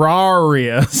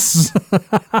Rarius.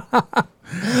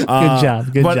 Good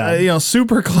job. Good job.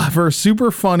 Super clever, super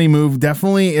funny move.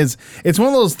 Definitely is. It's one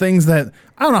of those things that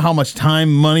I don't know how much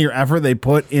time, money, or effort they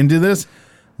put into this,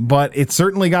 but it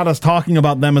certainly got us talking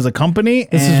about them as a company.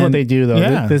 This is what they do, though.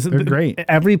 Yeah, they're great.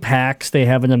 Every PAX, they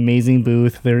have an amazing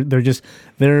booth.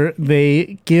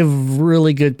 They give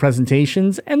really good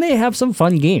presentations, and they have some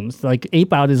fun games. Like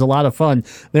Ape Out is a lot of fun.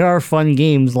 There are fun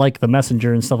games like The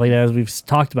Messenger and stuff like that, as we've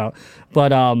talked about. But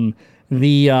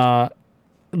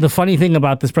the funny thing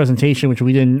about this presentation, which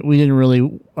we didn't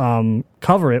really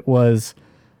cover it, was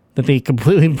that they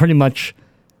completely pretty much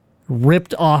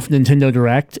ripped off Nintendo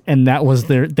Direct, and that was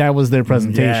their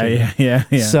presentation. Yeah.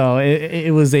 So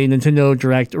it was a Nintendo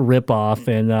Direct ripoff,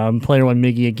 and Player One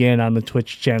Miggy again on the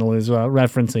Twitch channel is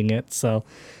referencing it. So,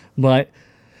 but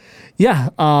yeah,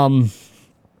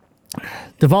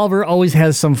 Devolver always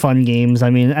has some fun games. I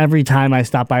mean, every time I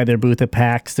stop by their booth at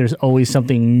PAX, there's always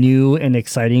something new and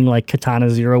exciting. Like Katana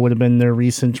Zero would have been their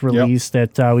recent release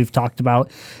that we've talked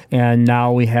about, and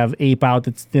now we have Ape Out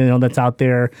that's out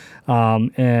there,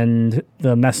 and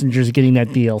the Messenger's getting that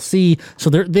DLC. So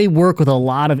they work with a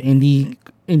lot of indie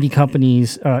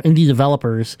companies, indie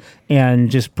developers,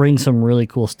 and just bring some really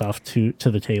cool stuff to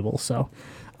the table. So.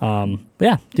 But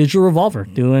yeah, Digital Revolver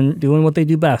doing what they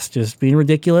do best, just being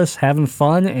ridiculous, having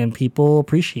fun, and people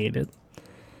appreciate it.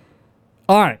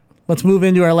 All right, let's move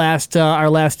into our last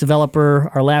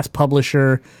developer, our last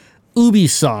publisher,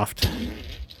 Ubisoft.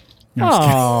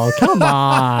 Oh, come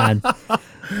on.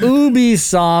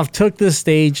 Ubisoft took the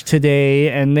stage today,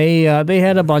 and they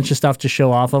had a bunch of stuff to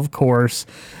show off, of course.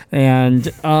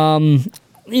 And I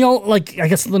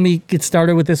guess let me get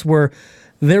started with this where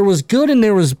there was good and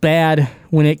there was bad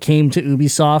when it came to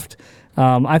Ubisoft.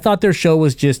 I thought their show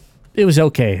was it was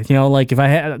okay. If I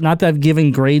had, not that I've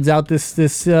given grades out this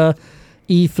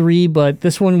E3, but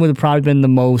this one would have probably been the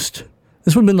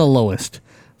lowest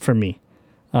for me.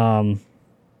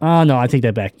 Oh, no, I take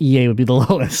that back. EA would be the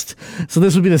lowest. So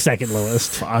this would be the second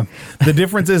lowest. The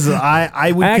difference is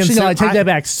I would Actually, no, I take that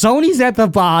back. Sony's at the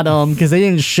bottom because they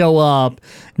didn't show up.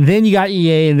 Then you got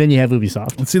EA, and then you have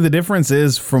Ubisoft. See, the difference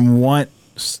is from what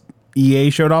EA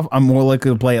showed off, I'm more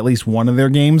likely to play at least one of their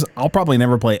games. I'll probably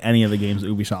never play any of the games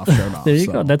Ubisoft showed off. There you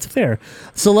go. That's fair.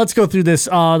 So let's go through this.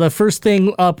 The first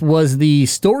thing up was the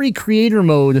story creator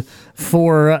mode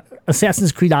for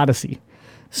Assassin's Creed Odyssey.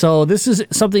 So this is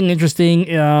something interesting.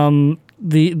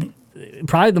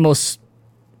 Probably the most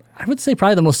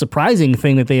surprising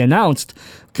thing that they announced,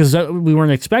 because we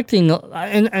weren't expecting.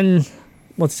 And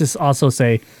let's just also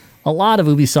say, a lot of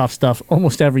Ubisoft stuff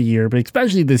almost every year, but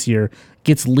especially this year,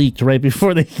 gets leaked right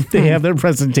before they have their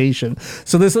presentation.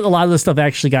 So a lot of this stuff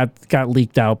actually got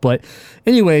leaked out. But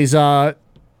anyways,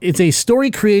 it's a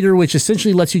story creator, which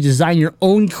essentially lets you design your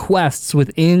own quests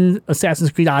within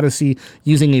Assassin's Creed Odyssey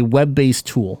using a web-based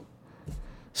tool.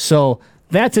 So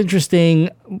that's interesting.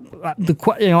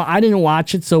 I didn't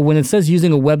watch it, so when it says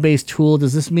using a web-based tool,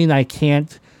 does this mean I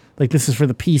can't, like, this is for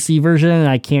the PC version and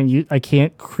I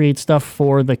can't create stuff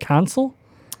for the console?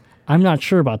 I'm not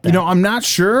sure about that. I'm not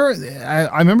sure.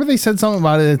 I remember they said something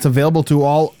about it. It's available to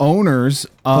all owners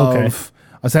of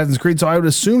Assassin's Creed, so I would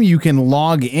assume you can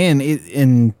log in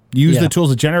and use the tools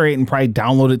to generate and probably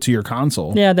download it to your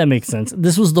console. Yeah, that makes sense.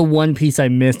 This was the one piece I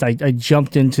missed. I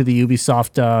jumped into the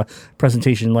Ubisoft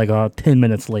presentation like 10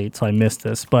 minutes late, so I missed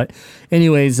this. But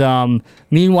anyways,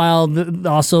 meanwhile,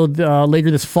 also later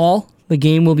this fall, the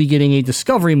game will be getting a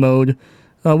discovery mode,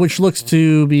 which looks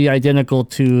to be identical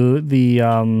to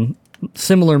the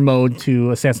similar mode to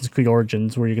Assassin's Creed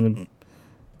Origins, where you're going to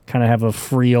kind of have a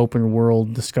free open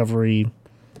world discovery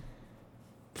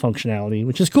functionality,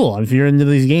 which is cool. If you're into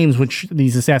these games, which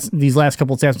these last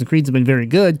couple Assassin's Creeds have been very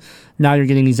good, now you're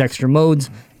getting these extra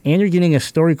modes, and you're getting a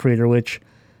story creator, which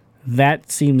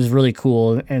that seems really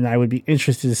cool. And I would be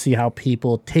interested to see how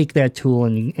people take that tool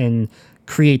and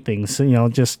create things. So,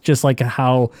 just like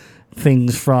how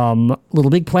things from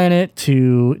Little Big Planet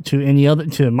to any other,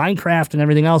 to Minecraft and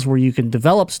everything else where you can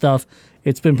develop stuff.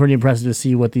 It's been pretty impressive to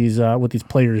see what these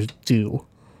players do.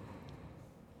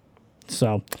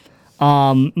 So,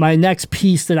 my next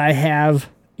piece that I have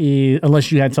is,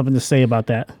 unless you had something to say about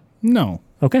that. No.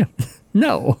 Okay.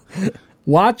 No.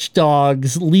 Watch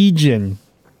Dogs Legion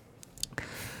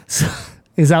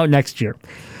is out next year.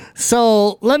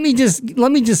 So let me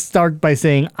just start by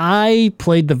saying I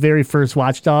played the very first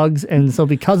Watch Dogs, and so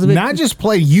because of it, not just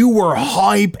play, you were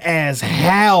hype as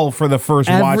hell for the first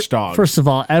Watch Dogs. First of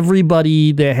all,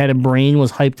 everybody that had a brain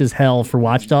was hyped as hell for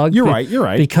Watch Dogs. You're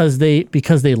right. Because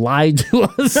they lied to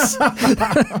us.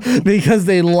 Because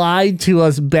they lied to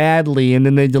us badly, and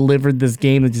then they delivered this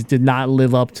game that just did not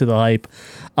live up to the hype.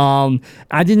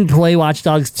 I didn't play Watch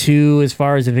Dogs 2 as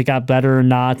far as if it got better or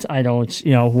not. I don't,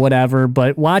 whatever.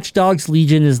 But Watch Dogs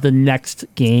Legion is the next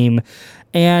game.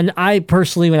 And I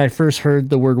personally, when I first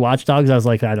heard the word Watch Dogs, I was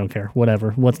like, I don't care.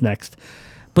 Whatever. What's next?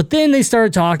 But then they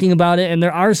started talking about it, and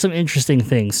there are some interesting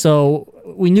things. So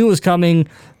we knew it was coming,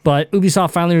 but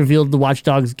Ubisoft finally revealed the Watch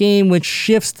Dogs game, which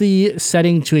shifts the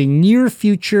setting to a near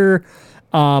future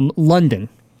London.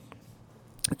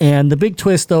 And the big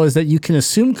twist, though, is that you can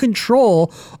assume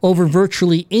control over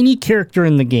virtually any character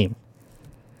in the game.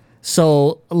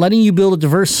 So letting you build a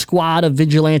diverse squad of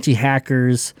vigilante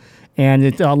hackers, and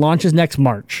it launches next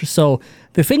March. So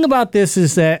the thing about this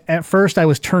is that at first I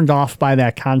was turned off by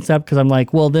that concept because I'm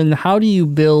like, well, then how do you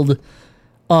build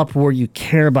up where you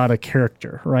care about a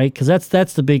character, right? Because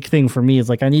that's the big thing for me is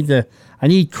like I need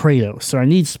Kratos, or I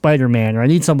need Spider-Man, or I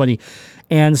need somebody.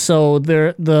 And so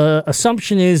the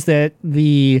assumption is that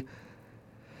the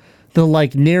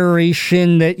like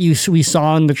narration that we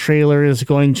saw in the trailer is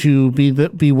going to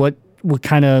be what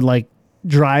kind of like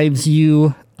drives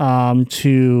you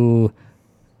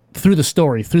through the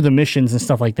story, through the missions and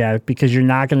stuff like that, because you're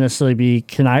not going to necessarily be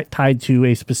tied to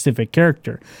a specific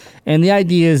character. And the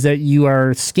idea is that you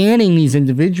are scanning these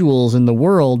individuals in the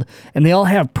world, and they all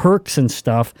have perks and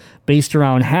stuff based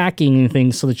around hacking and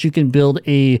things, so that you can build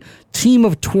a team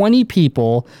of 20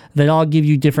 people that all give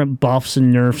you different buffs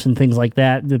and nerfs and things like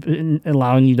that,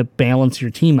 allowing you to balance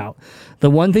your team out. The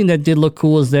one thing that did look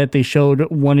cool is that they showed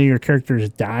one of your characters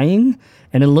dying,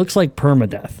 and it looks like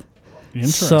permadeath.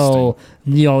 So,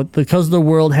 because the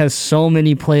world has so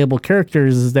many playable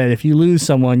characters, is that if you lose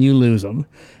someone, you lose them.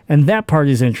 And that part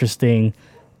is interesting.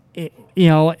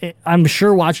 I'm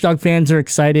sure Watch Dogs fans are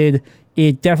excited.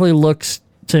 It definitely looks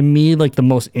to me like the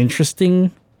most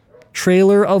interesting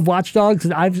trailer of Watch Dogs.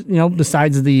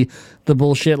 Besides the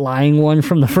bullshit lying one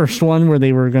from the first one where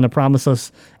they were going to promise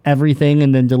us everything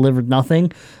and then delivered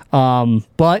nothing.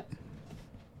 But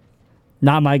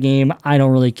Not my game. I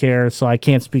don't really care, so I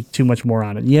can't speak too much more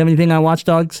on it. You have anything on Watch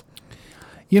Dogs?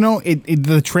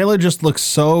 The trailer just looks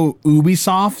so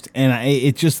Ubisoft, and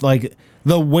it just like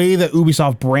the way that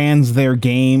Ubisoft brands their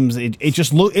games.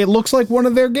 It looks like one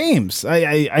of their games.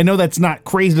 I know that's not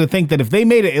crazy to think that if they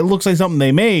made it, it looks like something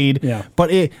they made. Yeah.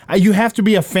 But you have to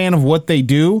be a fan of what they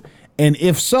do, and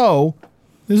if so,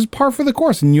 this is par for the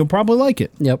course, and you'll probably like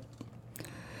it. Yep.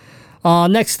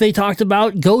 Next, they talked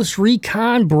about Ghost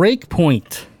Recon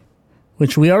Breakpoint,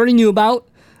 which we already knew about.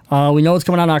 We know it's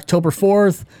coming out October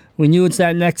 4th. We knew it's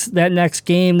that next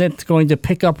game that's going to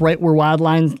pick up right where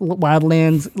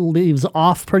Wildlands leaves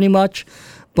off, pretty much.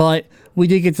 But we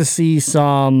did get to see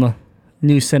some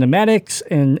new cinematics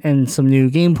and some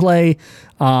new gameplay.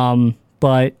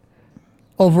 But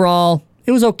overall,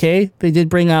 it was okay. They did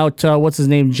bring out what's his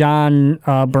name, John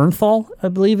Bernthal, I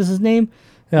believe is his name.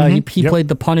 He played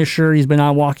the Punisher. He's been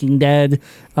on Walking Dead.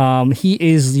 He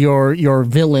is your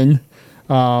villain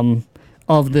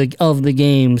of the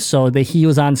game. So he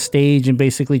was on stage and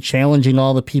basically challenging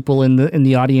all the people in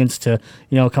the audience to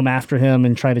come after him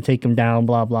and try to take him down.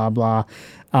 Blah blah blah.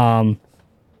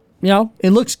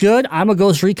 It looks good. I'm a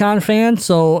Ghost Recon fan,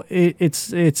 so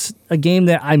it's a game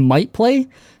that I might play.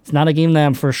 It's not a game that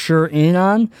I'm for sure in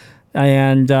on,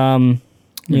 and it's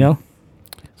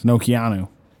no Keanu.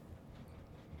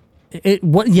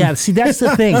 See, that's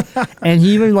the thing. And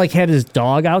he even had his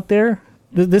dog out there.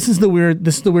 This is the weird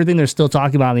thing they're still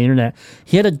talking about on the internet.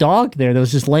 He had a dog there that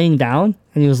was just laying down,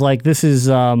 and he was like, "This is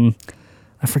I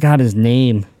forgot his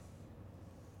name.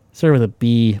 Started with a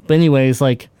B." But anyways,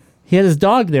 he had his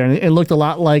dog there, and it looked a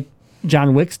lot like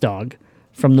John Wick's dog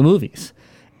from the movies.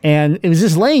 And it was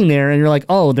just laying there, and you're like,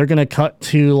 "Oh, they're gonna cut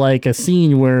to a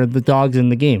scene where the dog's in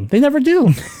the game." They never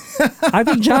do. I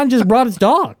think John just brought his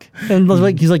dog, and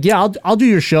he's like, "Yeah, I'll do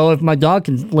your show if my dog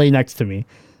can lay next to me."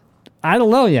 I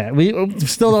don't know yet. We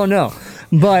still don't know,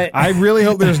 but I really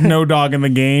hope there's no dog in the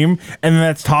game, and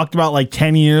that's talked about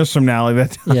 10 years from now.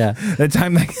 That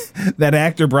time that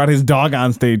actor brought his dog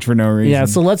on stage for no reason. Yeah,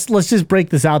 so let's just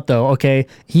break this out though. Okay,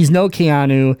 he's no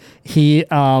Keanu.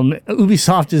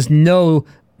 Ubisoft is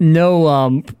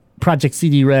no Project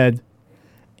CD Red,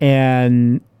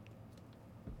 and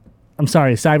I'm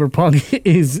sorry, Cyberpunk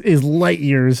is light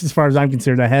years as far as I'm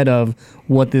concerned ahead of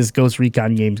what this Ghost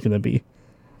Recon game is going to be.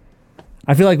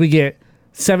 I feel like we get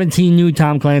 17 new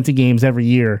Tom Clancy games every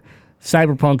year.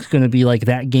 Cyberpunk's going to be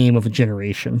that game of a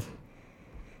generation.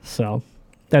 So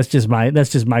that's just my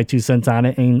 2 cents on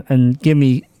it. And give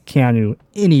me Keanu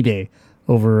any day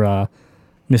over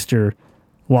Mr.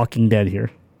 Walking Dead here.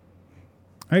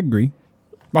 I agree.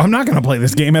 Well, I'm not going to play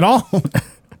this game at all.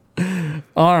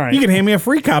 All right. You can hand me a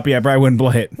free copy after I wouldn't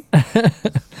play it.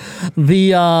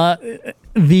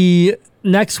 The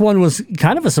next one was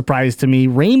kind of a surprise to me.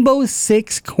 Rainbow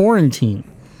Six Quarantine.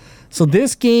 So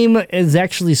this game is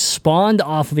actually spawned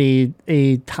off of a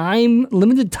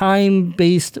limited time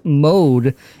based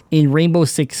mode in Rainbow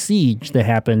Six Siege that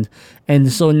happened.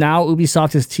 And so now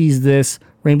Ubisoft has teased this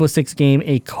Rainbow Six game,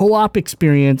 a co-op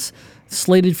experience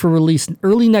slated for release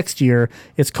early next year.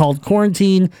 It's called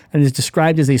Quarantine and is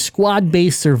described as a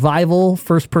squad-based survival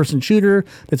first-person shooter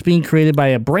that's being created by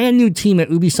a brand new team at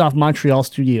Ubisoft Montreal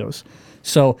Studios.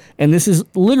 So, and this is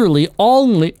literally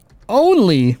only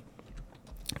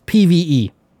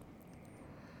PvE.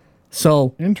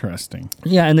 So interesting.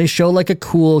 Yeah, and they show a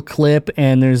cool clip,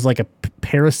 and there's a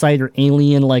parasite or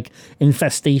alien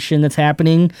infestation that's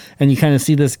happening, and you kind of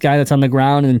see this guy that's on the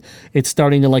ground, and it's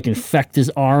starting to infect his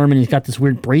arm, and he's got this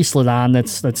weird bracelet on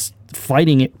that's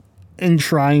fighting it and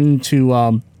trying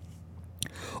to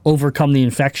overcome the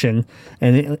infection,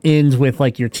 and it ends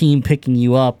with your team picking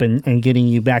you up and getting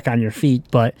you back on your feet.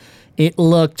 But it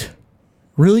looked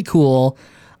really cool.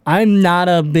 I'm not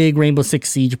a big Rainbow Six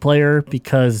Siege player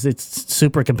because it's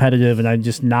super competitive, and I'm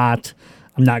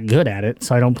not good at it,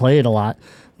 so I don't play it a lot.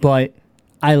 But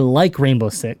I like Rainbow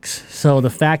Six, so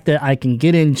the fact that I can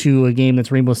get into a game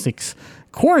that's Rainbow Six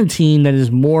Quarantine that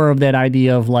is more of that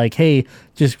idea of hey,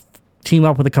 just team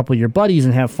up with a couple of your buddies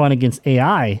and have fun against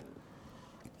AI,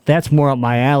 that's more up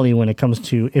my alley when it comes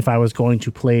to if I was going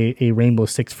to play a Rainbow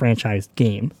Six franchise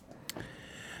game.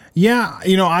 Yeah,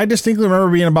 I distinctly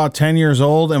remember being about 10 years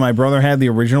old, and my brother had the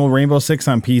original Rainbow Six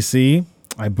on PC.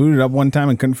 I booted up one time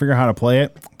and couldn't figure out how to play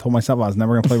it. Told myself I was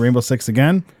never going to play Rainbow Six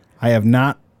again. I have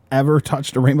not ever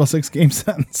touched a Rainbow Six game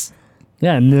since.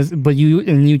 Yeah, but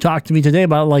you talked to me today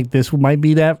about like this might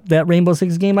be that Rainbow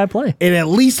Six game I play. It at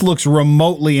least looks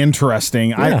remotely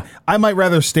interesting. Yeah. I might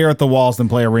rather stare at the walls than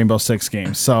play a Rainbow Six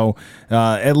game. So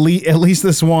at least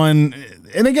this one.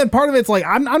 And again, part of it's like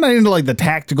I'm not into like the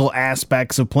tactical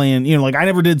aspects of playing. You know, like I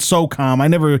never did SOCOM. I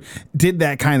never did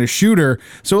that kind of shooter.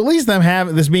 So at least them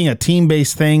having this being a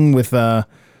team-based thing with some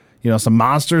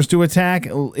monsters to attack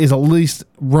is at least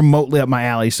remotely up my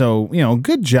alley. So,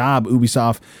 good job,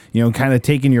 Ubisoft, kind of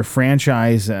taking your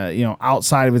franchise,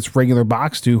 outside of its regular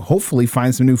box to hopefully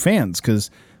find some new fans,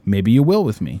 because maybe you will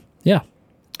with me. Yeah.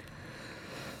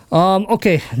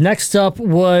 Okay, next up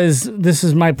this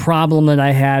is my problem that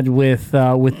I had with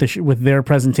their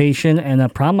presentation, and a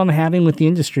problem I'm having with the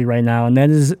industry right now, and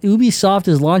that is Ubisoft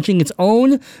is launching its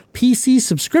own PC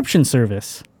subscription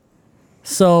service.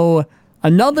 So,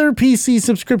 another PC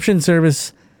subscription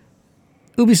service,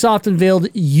 Ubisoft unveiled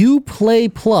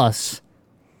Uplay Plus.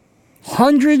 Over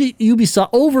 100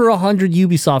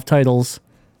 Ubisoft titles,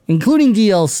 including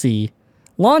DLC,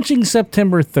 launching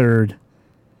September 3rd,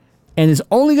 and is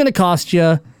only going to cost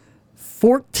you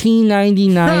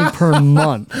 $14.99 per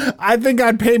month. I think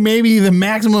I'd pay maybe the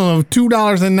maximum of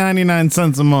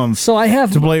 $2.99 a month. So I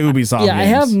have to play Ubisoft. Yeah,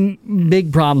 games. I have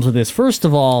big problems with this. First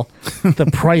of all, the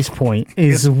price point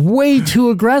is way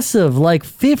too aggressive. Like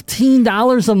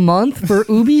 $15 a month for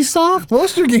Ubisoft.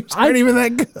 Most of your games aren't even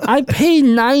that good. I pay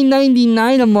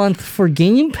 $9.99 a month for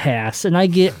Game Pass, and I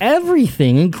get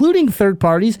everything, including third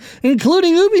parties,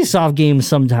 including Ubisoft games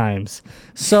sometimes.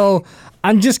 So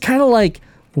I'm just kind of like,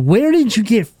 where did you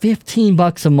get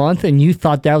 $15 a month and you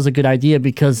thought that was a good idea?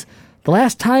 Because the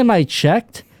last time I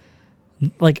checked,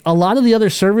 like a lot of the other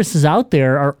services out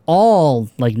there are all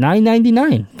like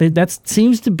 $9.99. That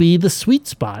seems to be the sweet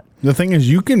spot. The thing is,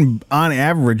 you can, on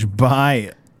average,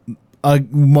 buy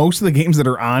most of the games that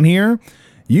are on here.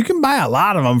 You can buy a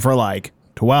lot of them for like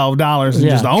 $12 and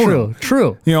just own them.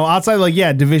 True. Outside, like,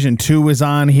 Division 2 is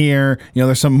on here.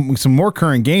 There's some more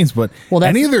current games, but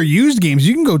any of their used games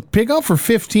you can go pick up for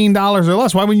 $15 or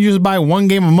less. Why wouldn't you just buy one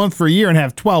game a month for a year and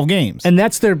have 12 games? And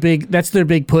that's their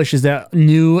big push, is that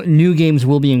new games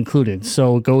will be included.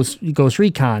 So Ghost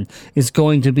Recon is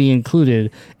going to be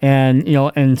included,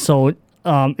 and so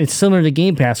it's similar to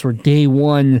Game Pass, where day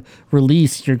one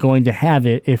release, you're going to have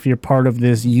it if you're part of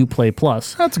this Uplay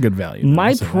Plus. That's a good value.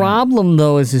 My problem,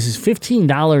 though, is this is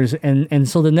 $15, and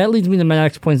so then that leads me to my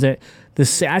next point, is that the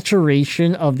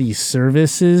saturation of these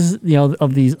services,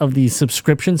 of these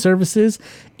subscription services,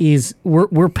 is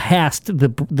we're past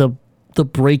the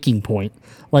breaking point.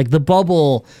 Like the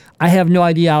bubble, I have no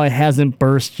idea how it hasn't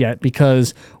burst yet,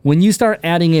 because when you start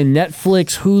adding in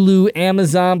Netflix, Hulu,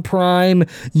 Amazon Prime,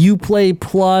 Uplay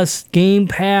Plus, Game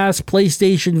Pass,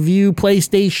 PlayStation View,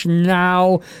 PlayStation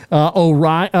Now,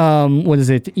 Orion, what is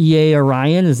it? EA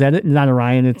Orion? Is that it? Not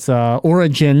Orion, it's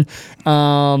Origin.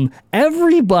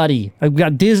 Everybody. I've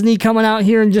got Disney coming out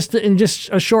here in just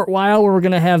a short while, where we're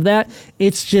going to have that.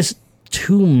 It's just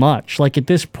too much. Like at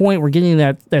this point, we're getting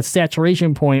that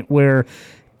saturation point where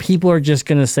people are just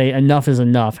going to say enough is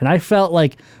enough. And I felt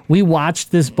like we watched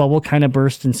this bubble kind of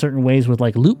burst in certain ways with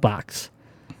like Loot Box.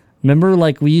 Remember,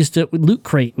 like we used to Loot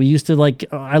Crate. We used to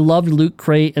I loved Loot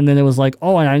Crate, and then it was like,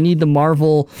 oh, and I need the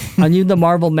Marvel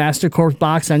Master Corps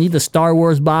box. I need the Star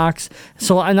Wars box.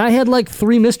 And I had like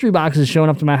 3 mystery boxes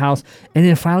showing up to my house, and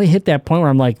it finally hit that point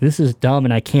where I'm like, this is dumb,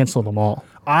 and I canceled them all.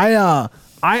 I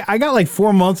got like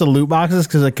 4 months of loot boxes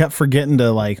because I kept forgetting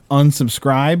to like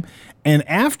unsubscribe. And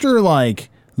after like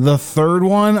the third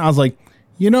one, I was like,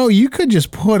 you could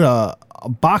just put a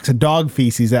box of dog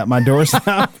feces at my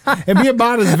doorstep and be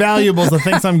about as valuable as the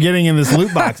things I'm getting in this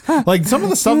loot box. Like some of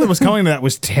the stuff that was coming to that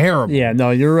was terrible. Yeah, no,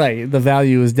 you're right. The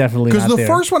value is definitely not there. Because the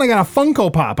first one, I got a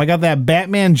Funko Pop. I got that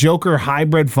Batman Joker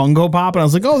hybrid Funko Pop, and I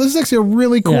was like, oh, this is actually a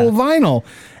really cool vinyl.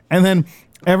 And then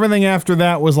everything after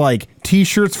that was like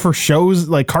T-shirts for shows,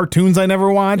 like cartoons I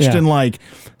never watched, and like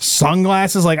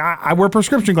sunglasses. Like I wear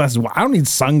prescription glasses. Well, I don't need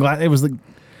sunglasses.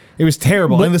 It was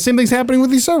terrible. And the same thing's happening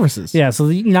with these services. Yeah, so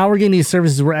now we're getting these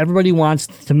services where everybody wants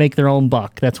to make their own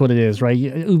buck. That's what it is, right?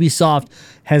 Ubisoft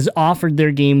has offered their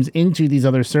games into these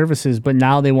other services, but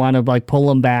now they want to like pull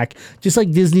them back, just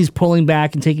like Disney's pulling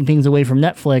back and taking things away from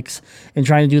Netflix and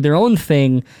trying to do their own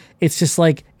thing. It's just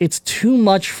like, it's too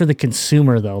much for the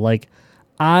consumer, though. Like,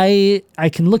 I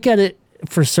can look at it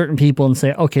for certain people and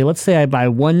say, okay, let's say I buy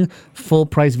one full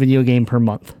price video game per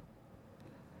month.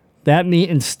 That means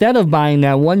instead of buying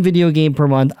that one video game per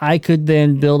month, I could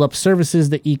then build up services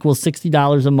that equal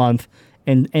 $60 a month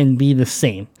and be the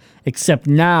same. Except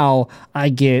now I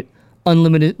get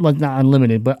unlimited, like not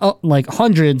unlimited, but like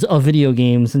hundreds of video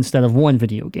games instead of one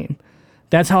video game.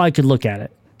 That's how I could look at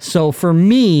it. So for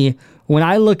me, when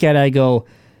I look at it, I go,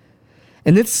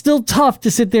 and it's still tough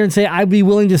to sit there and say I'd be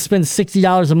willing to spend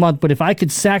 $60 a month, but if I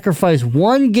could sacrifice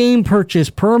one game purchase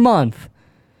per month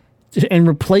and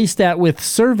replace that with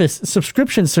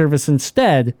subscription service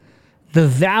instead, the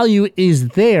value is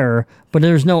there, but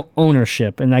there's no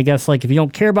ownership. And I guess like if you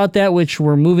don't care about that, which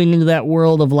we're moving into that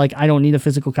world of like I don't need a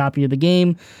physical copy of the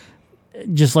game,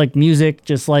 just like music,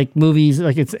 just like movies,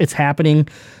 like it's happening,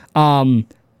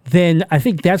 then I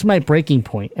think that's my breaking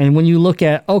point. And when you look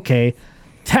at, okay,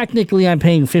 technically I'm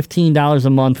paying $15 a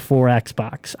month for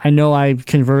Xbox. I know I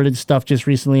converted stuff just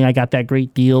recently. I got that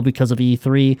great deal because of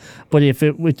E3. But if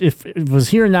it was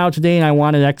here now today and I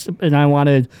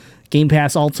wanted Game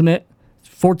Pass Ultimate,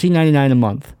 $14.99 a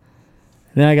month.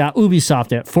 Then I got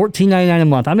Ubisoft at $14.99 a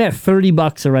month. I'm at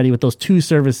 $30 already with those two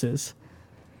services.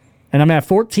 And I'm at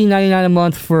 $14.99 a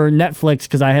month for Netflix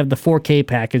because I have the 4K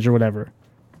package or whatever.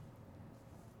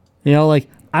 You know, like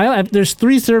there's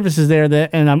three services there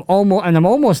and I'm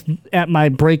almost at my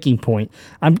breaking point.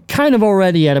 I'm kind of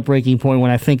already at a breaking point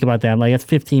when I think about that. I'm like, that's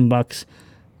 $15.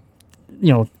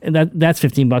 You know, that's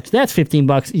 $15. That's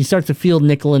 $15. You start to feel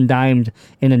nickel and dimed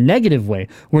in a negative way.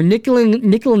 Where nickel and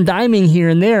diming here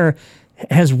and there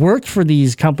has worked for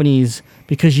these companies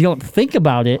because you don't think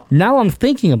about it. Now I'm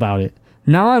thinking about it.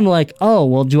 Now I'm like, oh,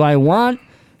 well, do I want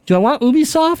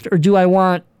Ubisoft or do I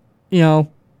want,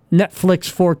 Netflix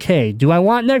 4K? Do I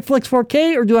want Netflix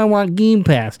 4K or do I want Game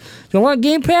Pass? Do I want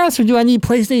Game Pass or do I need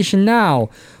PlayStation Now?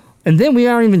 And then we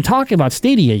aren't even talking about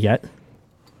Stadia yet.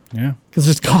 Yeah. Because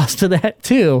there's cost to that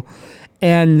too.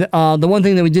 And the one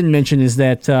thing that we didn't mention is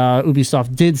that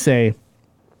Ubisoft did say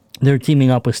they're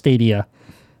teaming up with Stadia.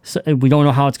 So we don't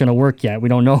know how it's going to work yet. We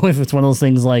don't know if it's one of those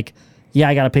things like, yeah,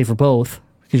 I got to pay for both,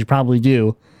 because you probably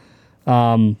do.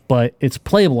 But it's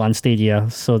playable on Stadia,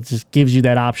 so it just gives you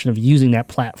that option of using that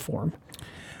platform.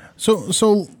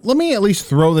 So let me at least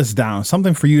throw this down,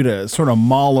 something for you to sort of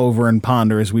mull over and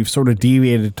ponder as we've sort of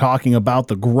deviated talking about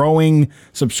the growing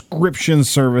subscription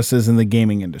services in the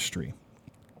gaming industry.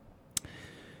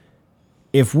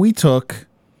 If we took,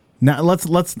 now let's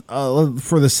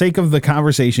for the sake of the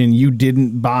conversation, you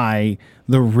didn't buy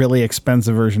the really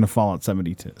expensive version of Fallout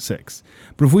 76.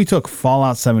 But if we took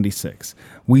Fallout 76,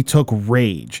 we took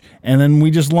Rage, and then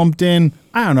we just lumped in,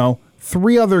 I don't know,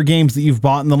 3 other games that you've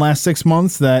bought in the last 6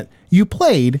 months that you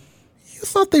played, you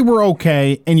thought they were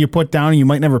okay, and you put down and you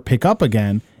might never pick up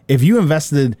again. If you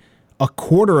invested a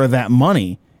quarter of that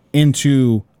money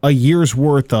into a year's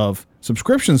worth of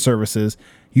subscription services,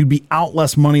 you'd be out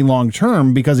less money long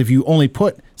term, because if you only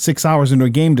put 6 hours into a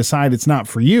game, decide it's not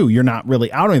for you, you're not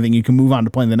really out anything. You can move on to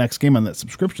playing the next game on that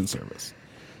subscription service.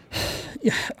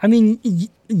 I mean,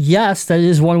 yes, that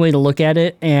is one way to look at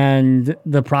it. And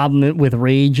the problem with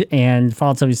Rage and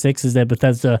Fallout 76 is that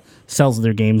Bethesda sells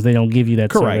their games. They don't give you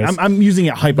that Correct. service. I'm using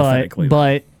it hypothetically.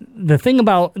 But the thing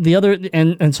about the other,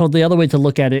 and so the other way to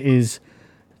look at it is,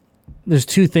 there's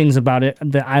 2 things about it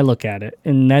that I look at it.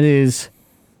 And that is,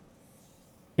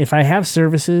 if I have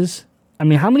services, I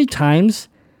mean, how many times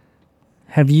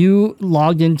have you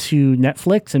logged into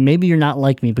Netflix, and maybe you're not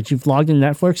like me, but you've logged into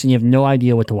Netflix and you have no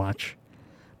idea what to watch?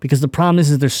 Because the problem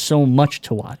is there's so much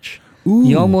to watch. Ooh.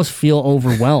 You almost feel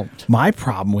overwhelmed. My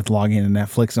problem with logging into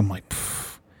Netflix, I'm like,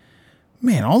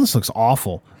 man, all this looks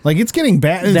awful. Like, it's getting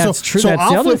bad. And That's true. So That's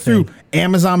the I'll other flip through thing.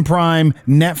 Amazon Prime,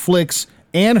 Netflix,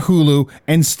 and Hulu,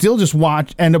 and still just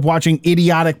end up watching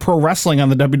idiotic pro wrestling on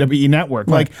the WWE Network.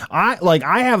 Right.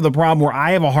 I have the problem where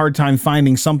I have a hard time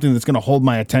finding something that's going to hold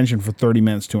my attention for 30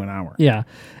 minutes to an hour. Yeah.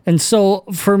 And so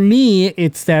for me,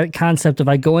 it's that concept of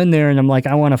I go in there and I'm like,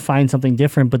 I want to find something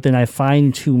different, but then I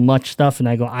find too much stuff and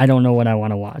I go, I don't know what I want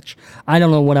to watch. I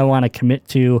don't know what I want to commit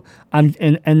to. And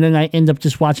then I end up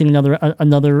just watching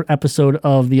another episode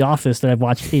of The Office that I've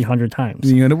watched 800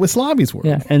 times. You end up with Slobby's World.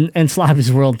 Yeah, and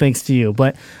Slobby's World, thanks to you.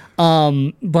 But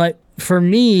for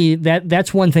me,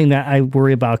 that's one thing that I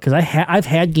worry about, because I've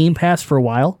had Game Pass for a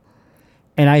while,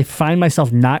 and I find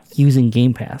myself not using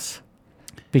Game Pass.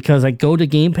 Because I go to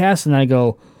Game Pass and I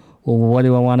go, well, what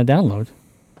do I want to download?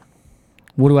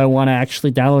 What do I want to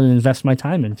actually download and invest my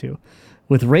time into?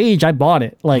 With Rage, I bought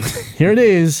it. Like, here it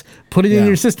is. Put it in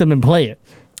your system and play it.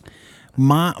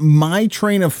 My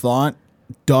train of thought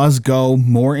does go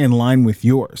more in line with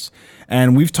yours.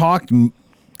 And we've talked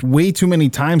way too many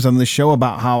times on this show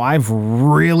about how I've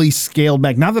really scaled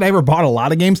back. Not that I ever bought a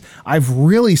lot of games. I've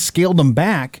really scaled them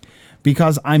back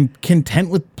because I'm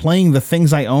content with playing the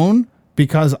things I own,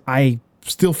 because I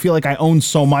still feel like I own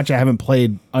so much, I haven't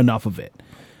played enough of it.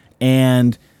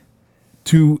 And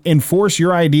to enforce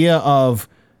your idea of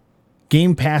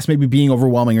Game Pass maybe being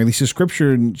overwhelming, or these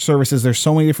subscription services, there's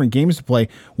so many different games to play.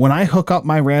 When I hook up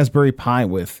my Raspberry Pi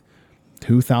with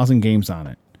 2,000 games on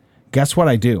it. Guess what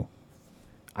I do?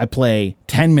 I play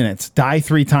 10 minutes, die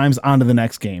 3 times, onto the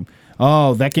next game.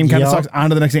 Oh, that game kind of sucks. On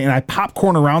to the next game. And I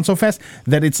popcorn around so fast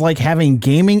that it's like having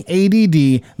gaming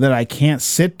ADD that I can't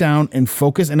sit down and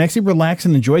focus and actually relax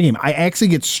and enjoy a game. I actually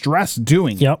get stressed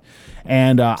doing it. Yep.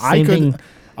 And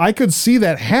I could see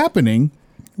that happening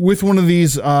with one of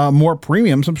these more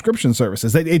premium subscription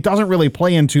services. It doesn't really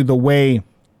play into the way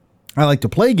I like to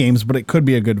play games, but it could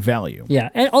be a good value. Yeah,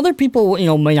 and other people,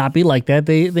 might not be like that.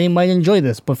 They might enjoy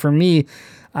this, but for me,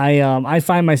 I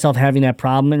find myself having that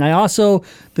problem. And I also,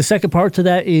 the second part to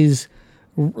that is,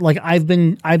 like, I've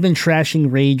been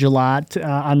trashing Rage a lot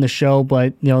on the show,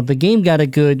 but the game got a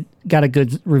good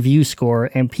review score,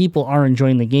 and people are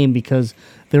enjoying the game because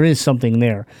there is something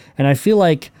there. And I feel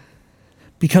like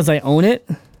because I own it,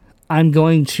 I'm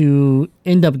going to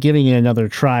end up giving it another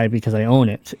try because I own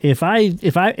it. If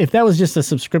that was just a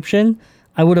subscription,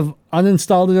 I would have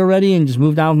uninstalled it already and just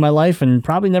moved on with my life and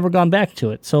probably never gone back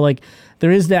to it. So, like, there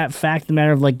is that fact, the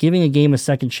matter of, like, giving a game a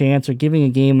second chance or giving a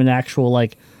game an actual,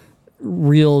 like,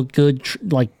 real good,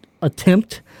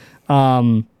 attempt.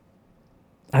 I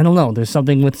don't know. There's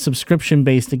something with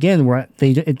subscription-based, again, where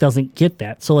it doesn't get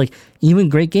that. So, like, even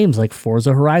great games like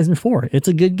Forza Horizon 4, it's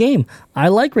a good game. I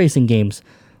like racing games.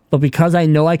 But because I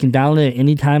know I can download it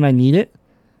anytime I need it,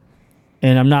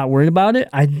 and I'm not worried about it,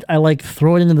 I like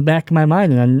throw it into the back of my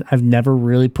mind, and I've never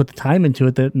really put the time into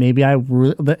it that maybe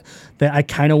that I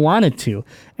kind of wanted to.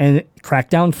 And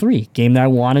Crackdown 3, game that I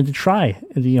wanted to try,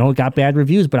 it got bad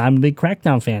reviews, but I'm a big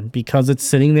Crackdown fan because it's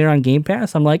sitting there on Game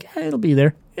Pass. I'm like, hey, it'll be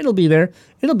there,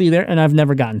 and I've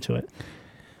never gotten to it.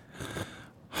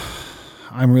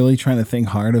 I'm really trying to think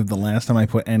hard of the last time I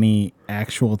put any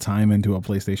actual time into a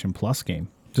PlayStation Plus game.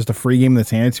 Just a free game that's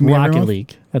handed to me. Rocket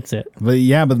League. That's it.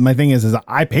 But my thing is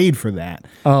I paid for that.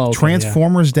 Oh, okay,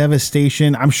 Transformers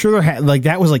Devastation. I'm sure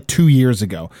that was like 2 years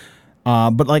ago.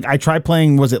 But like I tried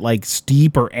playing, was it like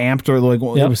Steep or Amped or like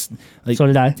yep. It was like, so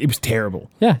did I. It was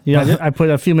terrible. Yeah, I put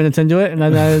a few minutes into it and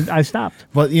then I stopped.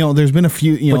 But there's been a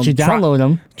few. But you download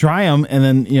them, try them, and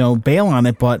then bail on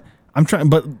it. But I'm trying.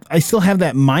 But I still have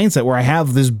that mindset where I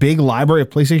have this big library of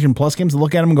PlayStation Plus games to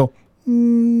look at them and go.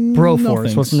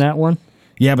 Broforce, wasn't that one?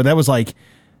 Yeah, but that was like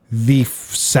the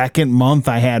second month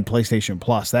I had PlayStation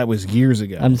Plus. That was years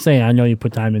ago. I'm saying I know you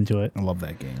put time into it. I love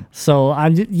that game. So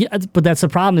but that's the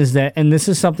problem is that, and this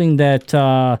is something that,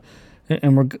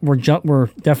 and we're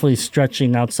definitely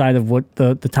stretching outside of what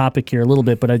the topic here a little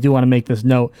bit. But I do want to make this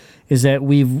note is that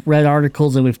we've read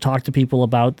articles and we've talked to people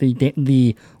about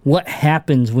the what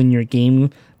happens when your game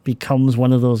becomes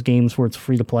one of those games where it's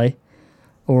free to play.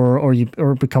 Or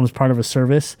it becomes part of a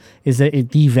service, is that it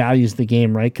devalues the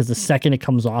game, right? Because the second it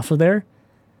comes off of there,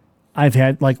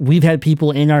 we've had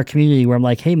people in our community where I'm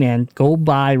like, hey man, go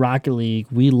buy Rocket League.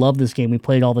 We love this game. We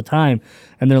play it all the time.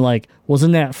 And they're like,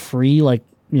 wasn't that free a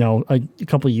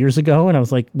couple of years ago? And I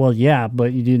was like, well, yeah,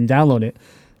 but you didn't download it.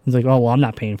 It's like, oh, well, I'm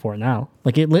not paying for it now.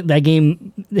 Like that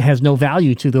game has no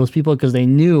value to those people because they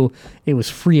knew it was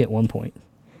free at one point.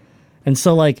 And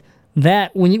so like,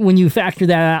 that when you factor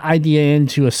that idea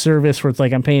into a service where it's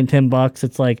like I'm paying $10,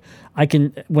 it's like I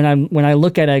can when I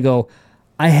look at it, I go,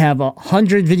 I have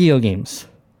 100 video games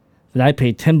that I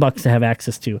paid $10 to have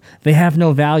access to. They have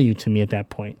no value to me at that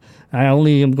point. I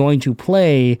only am going to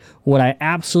play what I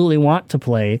absolutely want to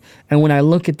play. And when I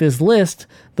look at this list,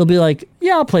 they'll be like,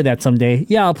 yeah, I'll play that someday.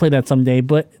 Yeah, I'll play that someday.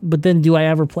 But then do I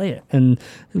ever play it? And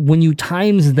when you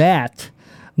times that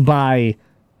by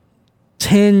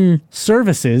 10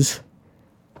 services,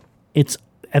 it's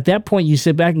at that point you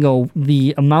sit back and go,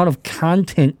 the amount of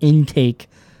content intake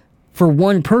for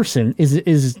one person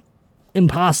is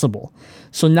impossible.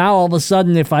 So now all of a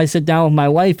sudden, if I sit down with my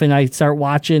wife and I start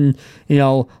watching,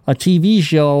 a TV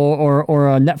show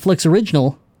or a Netflix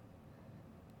original,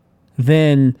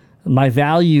 then my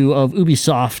value of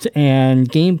Ubisoft and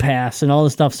Game Pass and all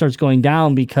this stuff starts going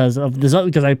down because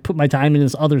I put my time in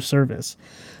this other service.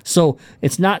 So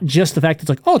it's not just the fact that it's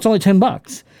like, oh, it's only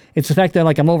 $10. It's the fact that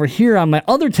like I'm over here on my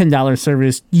other $10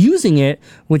 service using it,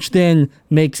 which then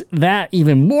makes that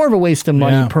even more of a waste of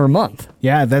money per month.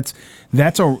 Yeah, that's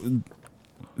a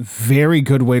very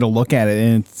good way to look at it,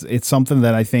 and it's something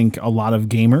that I think a lot of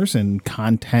gamers and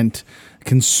content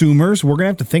consumers, we're gonna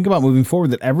have to think about moving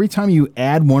forward. That every time you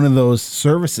add one of those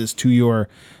services to your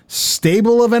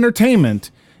stable of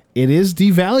entertainment, it is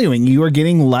devaluing. You are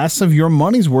getting less of your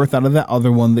money's worth out of that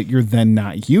other one that you're then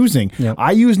not using. Yep.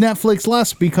 I use Netflix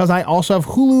less because I also have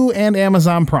Hulu and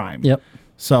Amazon Prime. Yep.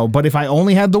 So, but if I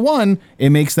only had the one, it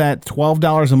makes that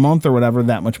 $12 a month or whatever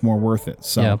that much more worth it.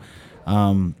 So, yep.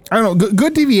 I don't know,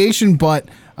 good deviation, but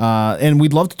and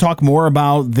we'd love to talk more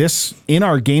about this in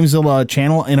our GameZilla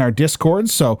channel in our Discord.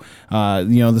 So,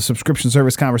 the subscription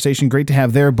service conversation, great to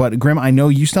have there. But Grim, I know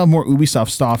you still have more Ubisoft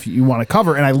stuff you want to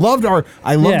cover, and I loved our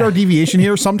deviation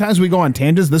here. Sometimes we go on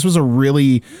tangents. This was a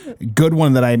really good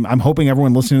one that I'm hoping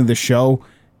everyone listening to the show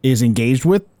is engaged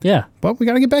with. Yeah. But we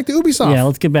got to get back to Ubisoft. Yeah,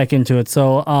 let's get back into it.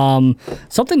 So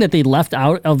something that they left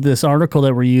out of this article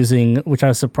that we're using, which I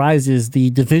was surprised, is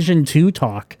the Division 2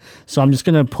 talk. So I'm just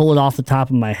going to pull it off the top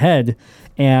of my head.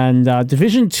 And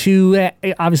Division 2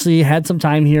 obviously had some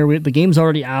time here. The game's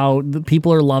already out. The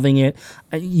people are loving it.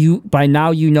 By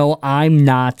now, I'm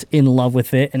not in love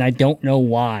with it, and I don't know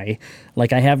why.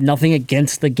 Like, I have nothing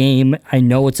against the game. I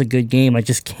know it's a good game. I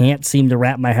just can't seem to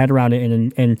wrap my head around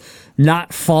it and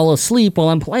not fall asleep while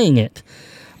I'm playing it.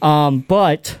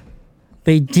 But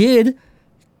they did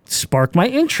spark my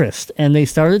interest, and they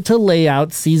started to lay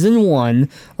out season 1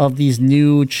 of these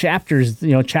new chapters.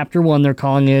 Chapter 1 they're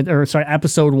calling it,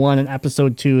 episode 1, and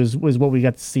episode 2 is what we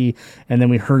got to see, and then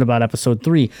we heard about episode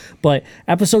 3. But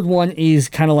episode 1 is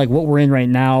kind of like what we're in right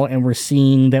now, and we're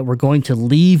seeing that we're going to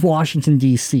leave Washington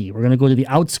DC. We're going to go to the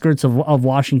outskirts of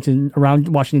Washington, around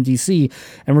Washington DC,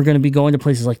 and we're going to be going to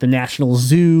places like the National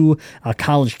Zoo, a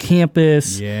college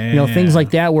campus, things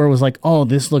like that, where it was like, oh,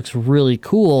 this looks really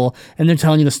cool. And they're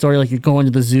telling you the story like you're going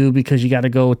to the zoo because you got to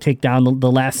go take down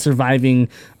the last surviving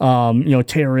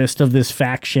terrorist of this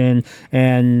faction,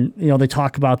 and they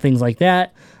talk about things like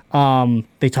that.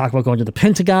 They talk about going to the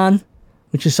Pentagon,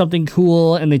 which is something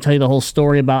cool, and they tell you the whole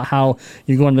story about how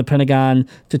you're going to the Pentagon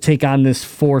to take on this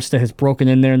force that has broken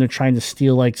in there, and they're trying to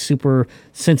steal like super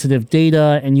sensitive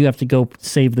data, and you have to go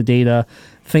save the data,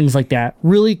 things like that.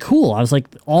 Really cool. I was like,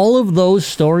 all of those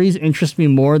stories interest me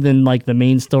more than like the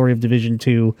main story of Division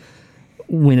 2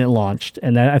 when it launched.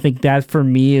 And I think that for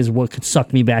me is what could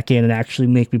suck me back in and actually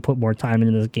make me put more time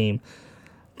into this game.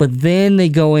 But then they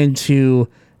go into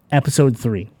episode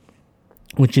 3,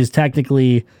 which is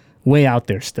technically way out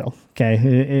there still. Okay.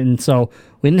 And so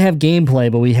we didn't have gameplay,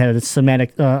 but we had a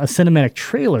cinematic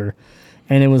trailer,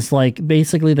 and it was like,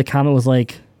 basically the comment was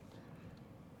like,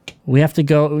 we have to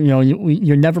go,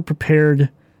 you're never prepared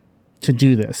to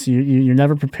do this. You're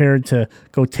never prepared to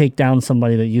go take down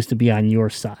somebody that used to be on your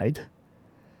side.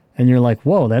 And you're like,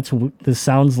 whoa, this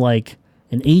sounds like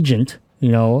an agent,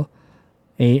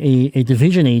 a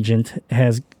division agent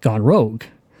has gone rogue.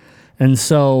 And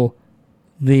so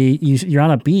you're on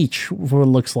a beach, what it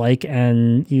looks like,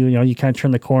 and you kind of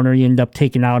turn the corner, you end up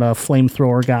taking out a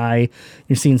flamethrower guy,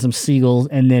 you're seeing some seagulls,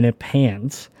 and then it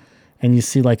pans, and you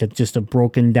see like just a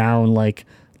broken down like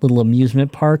little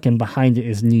amusement park, and behind it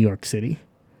is New York City.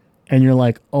 And you're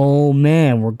like, oh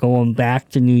man, we're going back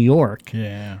to New York.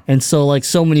 Yeah. And so like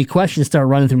so many questions start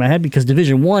running through my head, because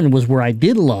Division 1 was where I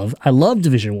loved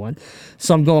Division 1.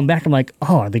 So I'm going back, I'm like,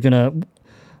 oh, are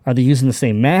they using the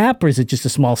same map, or is it just a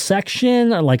small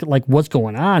section? Or like what's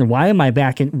going on? Why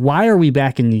are we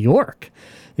back in New York?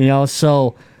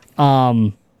 So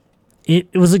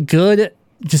it was a good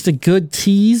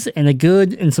tease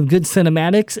and some good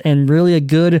cinematics, and really a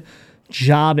good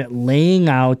job at laying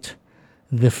out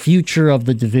the future of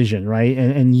the Division, right?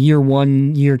 And year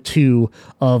 1, year 2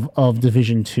 of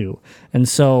Division 2. And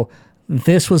so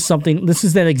this is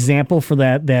that example for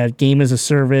that game as a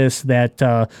service, that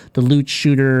the loot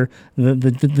shooter,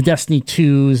 the Destiny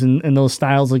 2s and those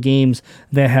styles of games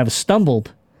that have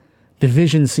stumbled.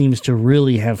 Division seems to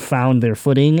really have found their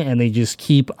footing, and they just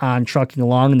keep on trucking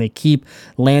along, and they keep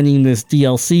landing this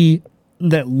DLC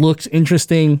that looks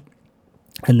interesting,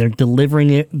 and they're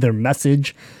delivering their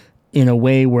message in a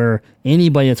way where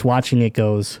anybody that's watching it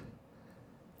goes,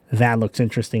 that looks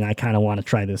interesting. I kind of want to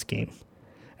try this game.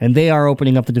 And they are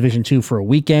opening up the Division 2 for a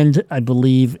weekend. I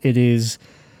believe it is,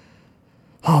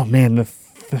 oh man,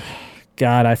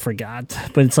 God, I forgot.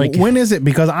 But it's like, when is it?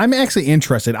 Because I'm actually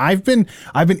interested. I've been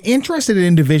interested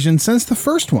in Division since the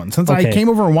first one, since I came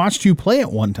over and watched you play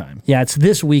it one time. Yeah, it's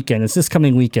this weekend. It's this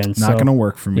coming weekend. Not going to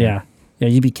work for me. Yeah,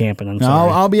 you be camping. I'm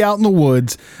sorry. I'll be out in the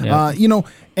woods. Yeah.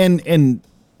 And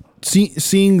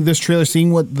seeing this trailer,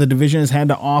 seeing what the Division has had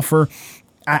to offer,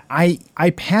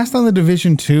 I passed on the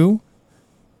Division 2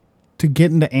 to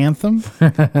get into Anthem,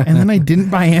 and then I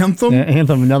didn't buy Anthem. Yeah,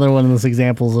 Anthem, another one of those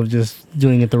examples of just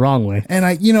doing it the wrong way. And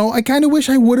I kind of wish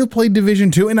I would have played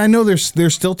Division 2, and I know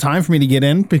there's still time for me to get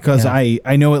in, because I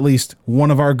know at least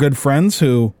one of our good friends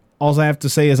who, all I have to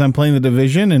say is I'm playing the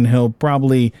Division, and he'll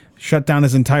probably shut down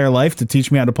his entire life to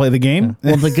teach me how to play the game.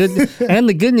 Yeah. Well,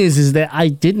 the good news is that I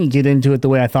didn't get into it the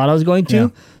way I thought I was going to. Yeah.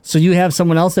 So you have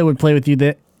someone else that would play with you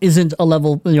that isn't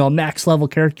a max level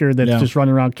character that's just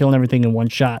running around killing everything in one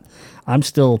shot. I'm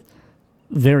still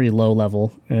very low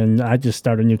level, and I just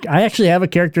started a new. I actually have a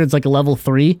character that's like a level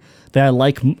 3 that I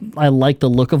like. I like the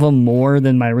look of him more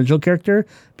than my original character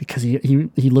because he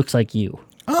looks like you.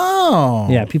 Oh.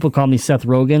 Yeah, people call me Seth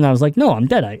Rogen. I was like, no, I'm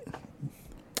Deadite.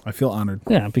 I feel honored.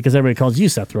 Yeah, because everybody calls you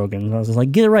Seth Rogen. I was just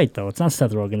like, get it right though. It's not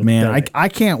Seth Rogen. It's Man, Deadite. I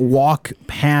can't walk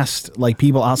past like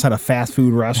people outside a fast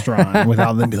food restaurant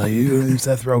without them be like, "You're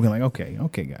Seth Rogen." Like,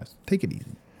 okay, guys, take it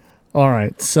easy. All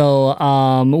right.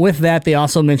 So with that, they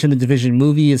also mentioned the Division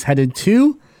movie is headed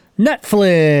to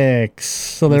Netflix.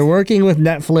 So they're working with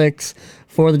Netflix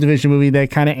for the Division movie. That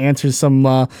kind of answers some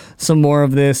more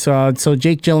of this. So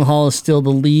Jake Gyllenhaal is still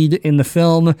the lead in the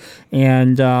film,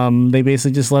 and they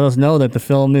basically just let us know that the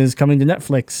film is coming to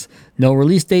Netflix. No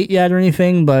release date yet or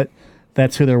anything, but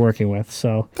that's who they're working with.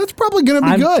 So That's probably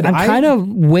gonna be good. I'm kind of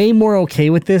way more okay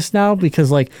with this now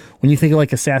because, like, when you think of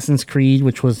like Assassin's Creed,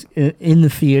 which was in the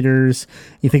theaters,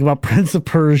 you think about Prince of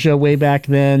Persia way back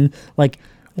then, like.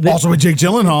 Also with Jake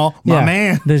Gyllenhaal, my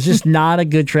man. There's just not a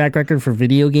good track record for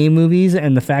video game movies,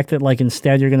 and the fact that like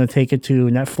instead you're going to take it to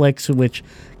Netflix, which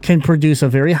can produce a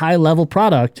very high level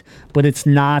product, but it's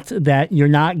not that you're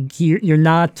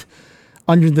not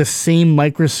under the same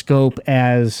microscope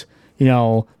as, you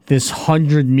know, this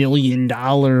 $100 million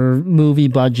movie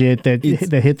budget that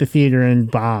hit the theater and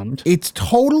bombed. It's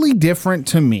totally different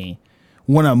to me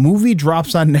when a movie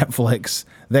drops on Netflix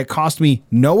that cost me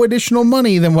no additional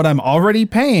money than what I'm already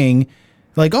paying.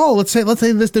 Like, oh, let's say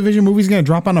this Division movie is going to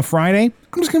drop on a Friday.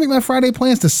 I'm just going to make my Friday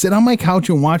plans to sit on my couch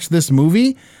and watch this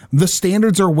movie. The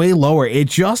standards are way lower. It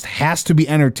just has to be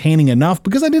entertaining enough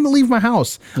because I didn't leave my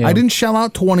house. Yeah. I didn't shell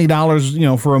out $20, you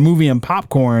know, for a movie and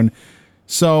popcorn.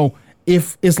 So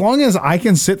as long as I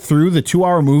can sit through the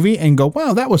 2-hour movie and go,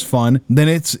 wow, that was fun, then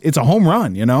it's a home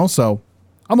run, you know? So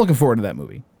I'm looking forward to that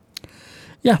movie.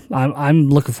 Yeah, I'm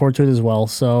looking forward to it as well.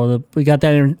 So we got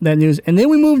that news, and then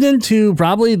we moved into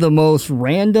probably the most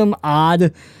random,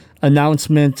 odd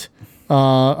announcement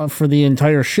for the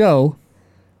entire show,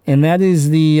 and that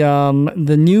is the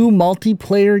new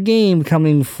multiplayer game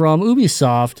coming from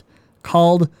Ubisoft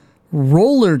called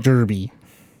Roller Derby.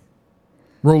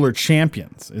 Roller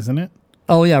Champions, isn't it?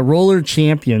 Oh yeah, Roller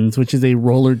Champions, which is a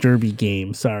roller derby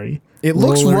game. Sorry. It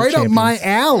looks Roller right Champions. up my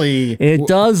alley. It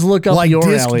does look up like your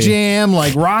Disc alley. Jam,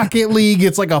 like Rocket League.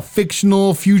 It's like a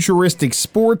fictional, futuristic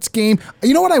sports game.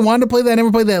 You know what? I wanted to play that. I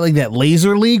never played that. Like that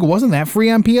Laser League. Wasn't that free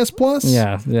on PS Plus?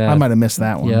 Yeah. I might have missed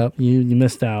that one. Yep, you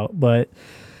missed out. But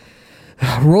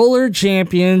Roller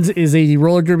Champions is a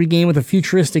roller derby game with a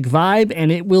futuristic vibe,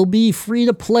 and it will be free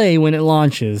to play when it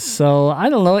launches. So I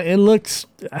don't know. It looks.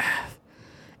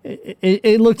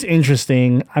 It looks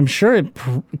interesting. I'm sure it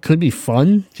could be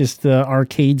fun, just the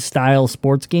arcade style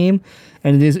sports game.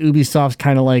 And it is Ubisoft's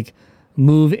kind of like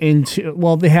move into,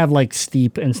 well, they have like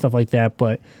Steep and stuff like that,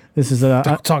 but this is a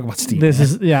Talk about Steep. this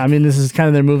is this is kind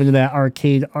of their move into that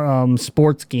arcade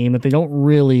sports game that they don't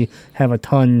really have a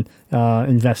ton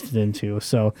invested into.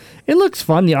 So it looks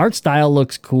fun. The art style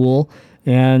looks cool.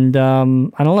 And I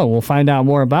don't know. We'll find out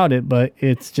more about it, but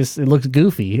it looks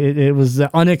goofy. It was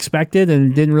unexpected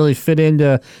and didn't really fit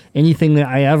into anything that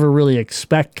I ever really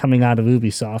expect coming out of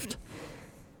Ubisoft.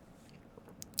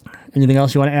 Anything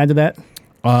else you want to add to that?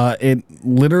 It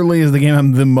literally is the game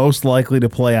I'm the most likely to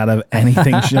play out of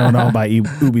anything shown on by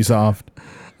Ubisoft.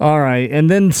 All right.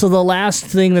 And then, so the last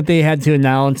thing that they had to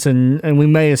announce, and we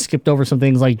may have skipped over some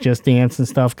things like Just Dance and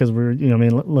stuff because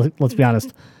let's be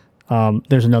honest.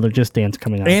 There's another Just Dance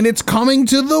coming out. And it's coming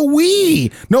to the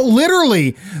Wii. No,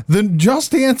 literally, the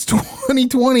Just Dance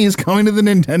 2020 is coming to the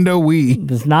Nintendo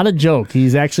Wii. It's not a joke.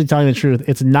 He's actually telling the truth.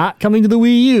 It's not coming to the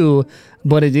Wii U,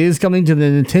 but it is coming to the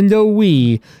Nintendo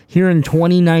Wii here in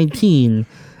 2019.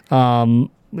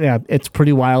 It's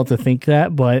pretty wild to think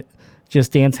that, but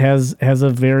Just Dance has a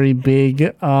very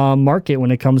big market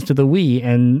when it comes to the Wii,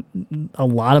 and a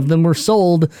lot of them were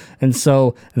sold, and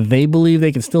so they believe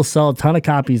they can still sell a ton of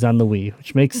copies on the Wii,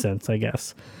 which makes sense, I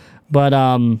guess. But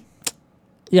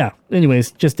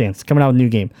anyways, Just Dance coming out with a new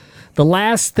game. The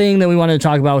last thing that we wanted to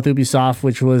talk about with Ubisoft,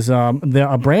 which was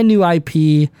a brand new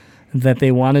IP that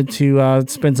they wanted to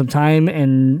spend some time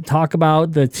and talk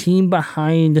about, the team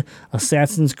behind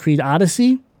Assassin's Creed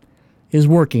Odyssey is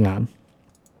working on.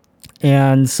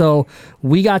 And so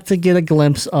we got to get a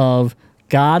glimpse of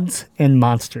Gods and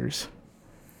Monsters.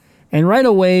 And right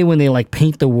away, when they like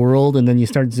paint the world and then you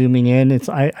start zooming in,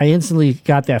 I instantly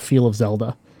got that feel of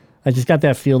Zelda. I just got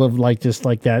that feel of just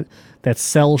like that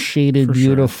cell shaded,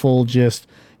 beautiful, just,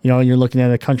 you're looking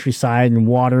at a countryside and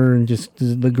water and just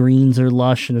the greens are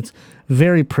lush and it's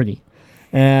very pretty.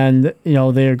 And,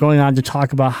 they're going on to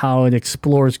talk about how it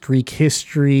explores Greek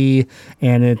history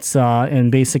and it's,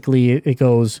 and basically it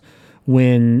goes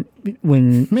when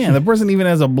Man, the person even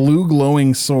has a blue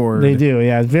glowing sword. they do,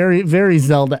 yeah, very very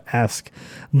Zelda-esque.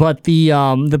 But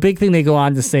the big thing they go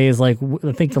on to say is like,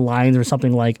 I think the lines are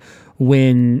something like,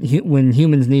 when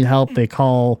humans need help, they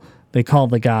call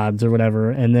the gods or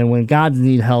whatever, and then when gods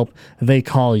need help, they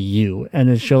call you. And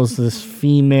it shows this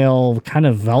female kind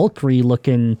of Valkyrie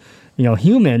looking,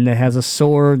 human that has a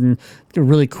sword and a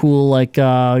really cool like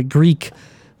Greek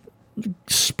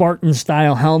Spartan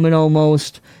style helmet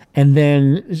almost. And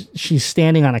then she's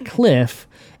standing on a cliff,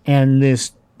 and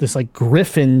this like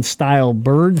griffin style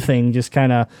bird thing just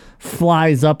kind of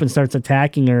flies up and starts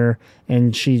attacking her,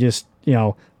 and she just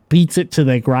beats it to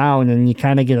the ground, and you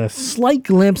kind of get a slight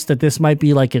glimpse that this might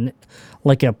be like a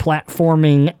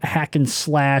platforming hack and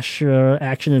slash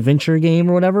action adventure game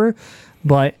or whatever.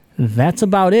 But that's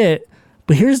about it.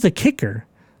 But here's the kicker: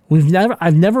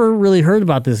 I've never really heard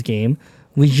about this game.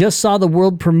 We just saw the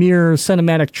world premiere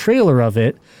cinematic trailer of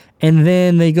it, and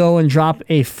then they go and drop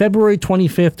a February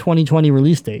 25th, 2020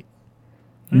 release date.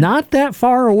 Not that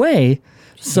far away.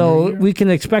 So we can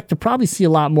expect to probably see a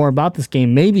lot more about this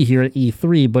game, maybe here at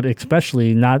E3, but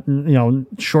especially not,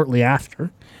 shortly after.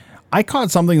 I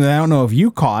caught something that I don't know if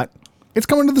you caught. It's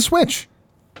coming to the Switch.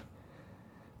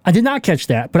 I did not catch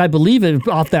that, but I believe it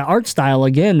off that art style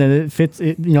again that it fits.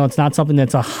 It's not something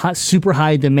that's super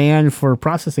high demand for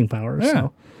processing power. Yeah.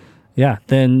 So, yeah,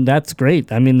 then that's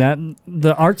great. I mean, that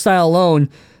the art style alone,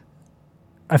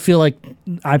 I feel like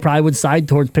I probably would side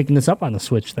towards picking this up on the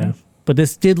Switch then. But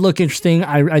this did look interesting.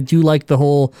 I do like the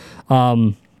whole,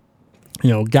 God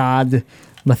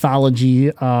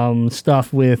mythology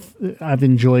stuff. I've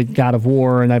enjoyed God of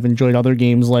War, and I've enjoyed other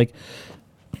games like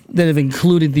that have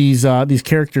included these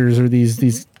characters or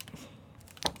this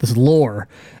lore,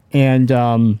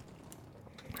 and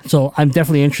so I'm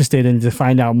definitely interested in to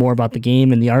find out more about the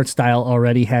game. And the art style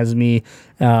already has me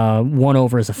won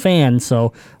over as a fan.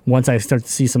 So once I start to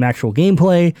see some actual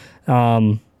gameplay,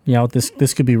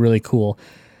 this could be really cool.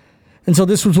 And so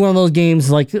this was one of those games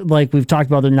like we've talked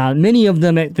about. There are not many of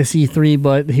them at the E3,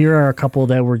 but here are a couple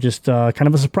that were just kind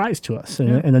of a surprise to us,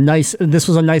 and this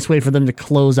was a nice way for them to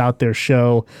close out their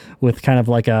show with kind of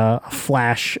like a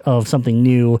flash of something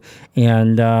new.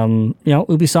 And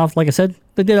Ubisoft, like I said,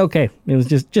 they did okay. It was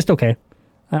just okay.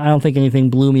 I don't think anything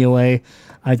blew me away.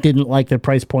 I didn't like the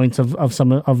price points of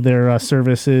some of their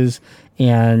services,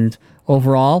 and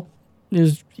overall,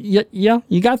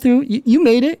 you got through. You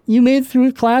made it. You made it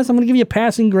through class. I'm going to give you a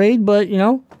passing grade, but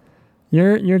you're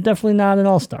definitely not an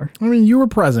all-star. I mean, you were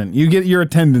present. You get your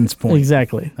attendance point.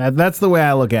 Exactly. That's the way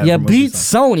I look at it. You beat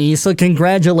Sony, so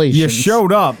congratulations. You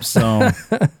showed up, so.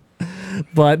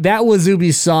 But that was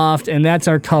Ubisoft, and that's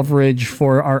our coverage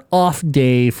for our off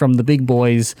day from the big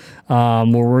boys, where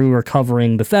we were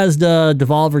covering Bethesda,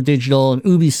 Devolver Digital, and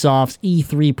Ubisoft's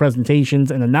E3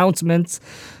 presentations and announcements.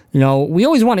 We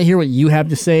always want to hear what you have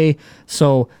to say,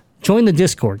 so join the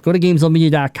Discord. Go to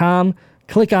GameZillaMedia.com,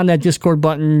 click on that Discord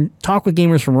button, talk with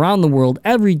gamers from around the world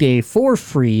every day for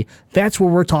free. That's where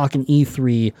we're talking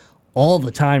E3 all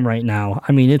the time right now.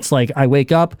 I mean, it's like I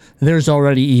wake up, there's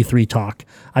already E3 talk.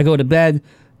 I go to bed,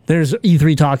 there's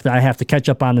E3 talk that I have to catch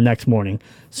up on the next morning.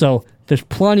 So there's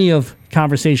plenty of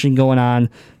conversation going on.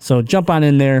 So jump on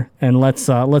in there and let's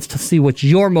see what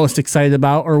you're most excited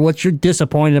about or what you're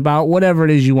disappointed about, whatever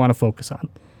it is you want to focus on.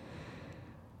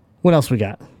 What else we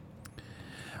got?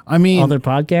 I mean, other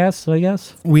podcasts, I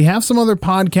guess. We have some other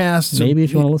podcasts. Maybe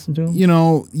if you want to listen to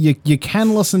them. You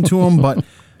can listen to them, but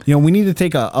we need to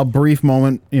take a brief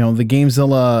moment. The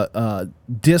GameZilla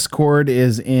Discord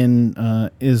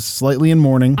is slightly in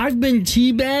mourning. I've been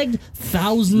teabagged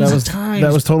thousands of times.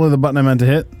 That was totally the button I meant to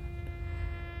hit.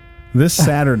 This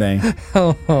Saturday.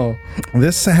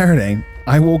 This Saturday,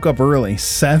 I woke up early,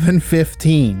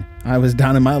 7:15. I was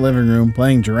down in my living room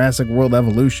playing Jurassic World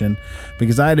Evolution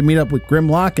because I had to meet up with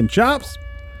Grimlock and Chops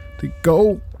to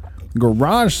go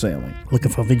garage sailing.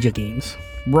 Looking for video games.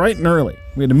 Bright and early.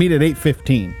 We had to meet at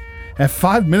 8:15. At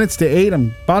 5 minutes to 8,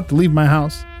 I'm about to leave my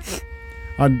house.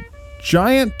 A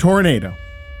giant tornado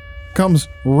comes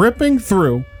ripping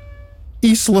through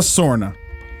Isla Sorna.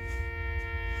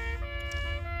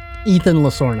 Ethan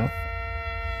Lasorna.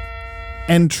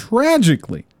 And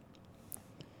tragically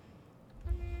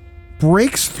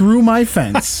breaks through my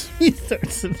fence.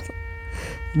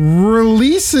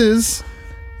 Releases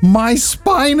my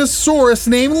Spinosaurus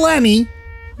named Lenny.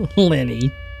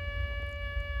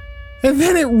 And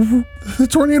then the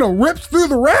tornado rips through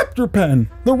the raptor pen.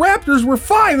 The raptors were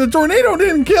fine. The tornado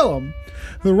didn't kill them.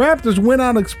 The raptors went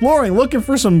out exploring, looking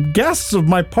for some guests of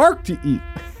my park to eat.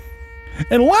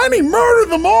 And Lenny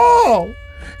murdered them all.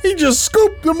 He just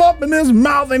scooped them up in his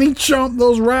mouth and he chomped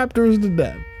those raptors to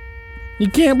death. You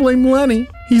can't blame Lenny.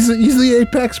 He's the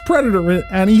apex predator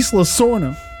at Isla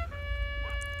Sorna.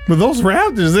 But those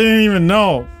raptors, they didn't even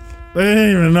know. They didn't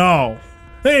even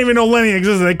know Lenny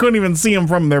existed. They couldn't even see him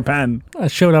from their pen. I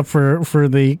showed up for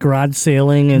the garage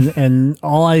sailing, and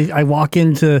all I walk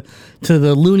into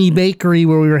the Looney Bakery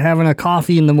where we were having a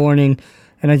coffee in the morning,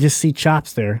 and I just see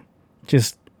Chops there,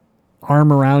 just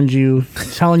arm around you,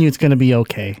 telling you it's going to be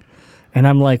okay. And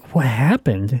I'm like, what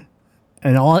happened?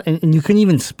 And you couldn't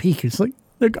even speak. It's like,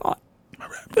 they're gone.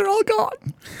 They're all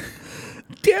gone.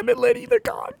 Damn it, Lenny, they're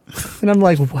gone. And I'm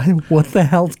like, what the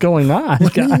hell's going on,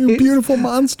 guys? You beautiful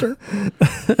monster.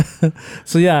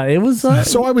 So yeah, it was.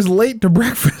 So I was late to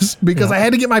breakfast because I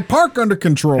had to get my park under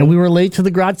control. And we were late to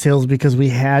the garage sales because we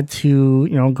had to,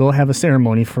 go have a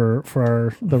ceremony for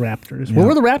the Raptors. What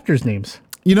were the Raptors' names?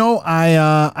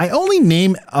 I only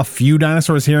name a few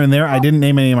dinosaurs here and there. I didn't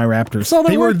name any of my raptors. So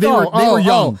they were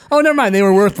young. Oh, never mind. They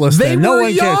were worthless. They no were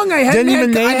one young. Cared. I didn't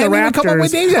even name the even come up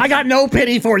with names Raptors. yet. I got no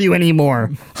pity for you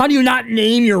anymore. How do you not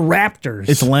name your Raptors?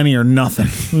 It's Lenny or nothing.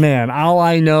 Man, all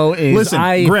I know is Listen,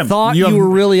 I Grim, thought you were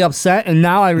really upset, and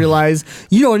now I realize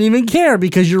you don't even care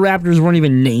because your Raptors weren't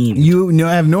even named.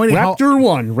 I have no idea. Raptor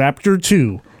 1, Raptor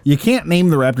 2. You can't name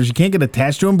the raptors. You can't get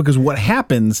attached to them because what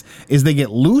happens is they get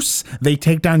loose, they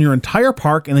take down your entire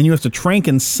park, and then you have to trank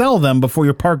and sell them before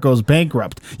your park goes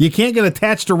bankrupt. You can't get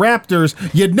attached to raptors.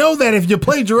 You'd know that if you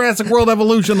play Jurassic World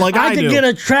Evolution like I do. I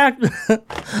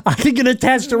could get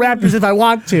attached to raptors if I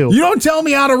want to. You don't tell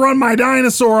me how to run my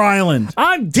dinosaur island.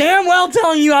 I'm damn well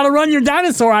telling you how to run your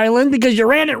dinosaur island because you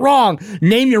ran it wrong.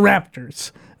 Name your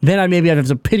raptors. Then I'd have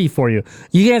some pity for you.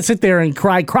 You can't sit there and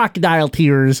cry crocodile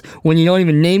tears when you don't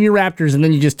even name your raptors, and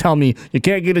then you just tell me you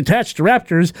can't get attached to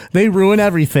raptors. They ruin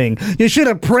everything. You should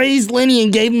have praised Lenny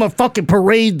and gave him a fucking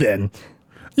parade then.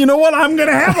 You know what? I'm going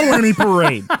to have a Lenny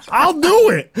parade. I'll do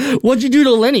it. What'd you do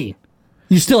to Lenny?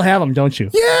 You still have him, don't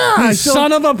you? Yeah. You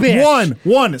son of a bitch.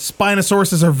 One,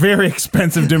 Spinosauruses are very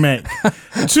expensive to make.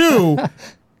 Two,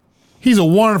 he's a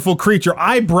wonderful creature.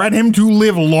 I bred him to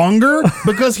live longer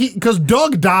because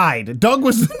Doug died. Doug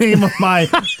was the name of my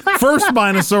first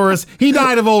Spinosaurus. He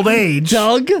died of old age.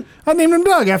 Doug? I named him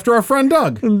Doug after our friend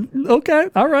Doug. Okay,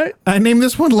 all right. I named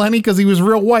this one Lenny because he was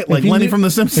real white, like Lenny from The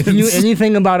Simpsons. If you knew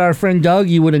anything about our friend Doug,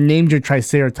 you would have named your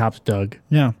Triceratops Doug.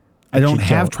 Yeah. I don't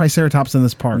have Triceratops in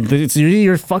this park.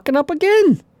 You're fucking up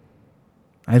again.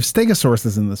 I have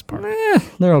Stegosauruses in this park.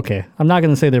 They're okay. I'm not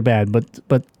going to say they're bad,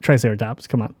 but Triceratops,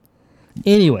 come on.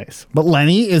 Anyways. But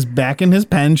Lenny is back in his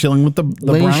pen chilling with the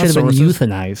Lenny should have been Brontosauruses.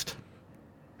 euthanized.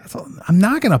 I'm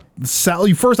not going to sell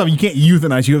you. First off, you can't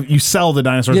euthanize. You sell the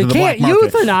dinosaurs to the black market. You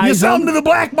can't euthanize You sell them to the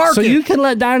black market. So you can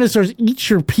let dinosaurs eat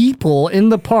your people in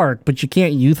the park, but you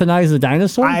can't euthanize the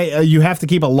dinosaur? You have to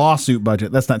keep a lawsuit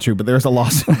budget. That's not true, but there's a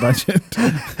lawsuit budget.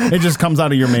 It just comes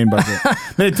out of your main budget.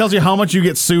 It tells you how much you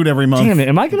get sued every month. Damn it.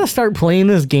 Am I going to start playing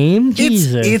this game?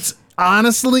 Jesus. It's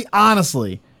honestly,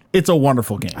 it's a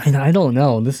wonderful game. I don't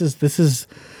know. This is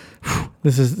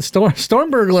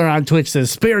Stormburglar on Twitch says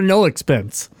spare no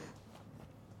expense.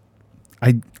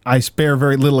 I spare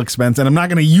very little expense, and I'm not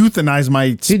going to euthanize my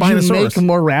Spinosaurus. Did you make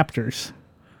more raptors?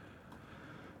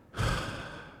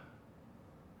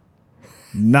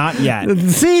 Not yet.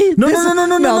 See?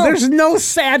 No. There's no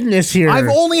sadness here. I've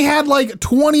only had like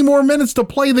 20 more minutes to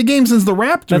play the game since the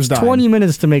raptors died. 20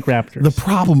 minutes to make raptors.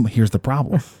 Here's the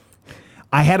problem.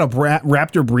 I had a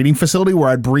raptor breeding facility where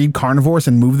I'd breed carnivores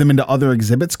and move them into other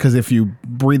exhibits because if you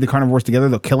breed the carnivores together,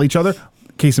 they'll kill each other.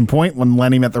 Case in point, when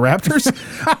Lenny met the raptors.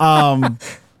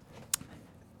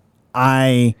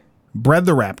 I bred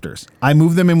the raptors. I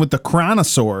moved them in with the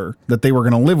Kronosaur that they were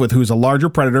going to live with, who's a larger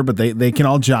predator, but they can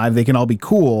all jive. They can all be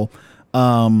cool.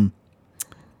 And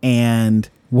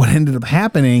what ended up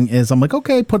happening is I'm like,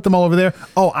 okay, put them all over there.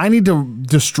 Oh, I need to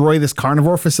destroy this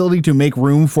carnivore facility to make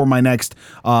room for my next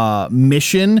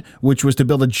mission, which was to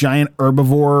build a giant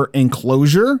herbivore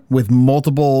enclosure with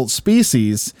multiple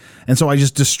species. And so I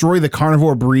just destroyed the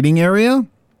carnivore breeding area.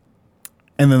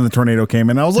 And then the tornado came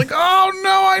and I was like, oh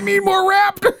no, I need more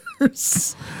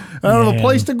raptors. I don't have a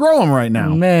place to grow them right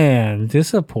now. Man,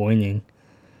 disappointing.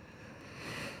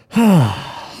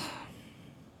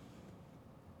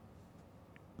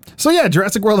 So yeah,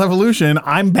 Jurassic World Evolution,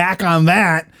 I'm back on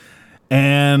that.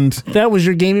 And that was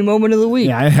your gaming moment of the week.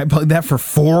 Yeah, I played that for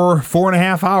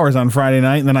 4.5 hours on Friday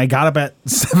night. And then I got up at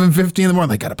 7:50 in the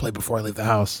morning. I got to play before I leave the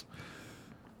house.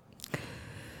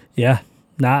 Yeah.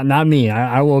 Not me.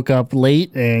 I woke up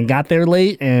late and got there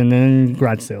late and then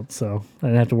garage sailed. So I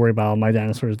didn't have to worry about all my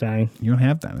dinosaurs dying. You don't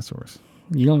have dinosaurs.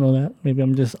 You don't know that. Maybe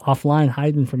I'm just offline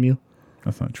hiding from you.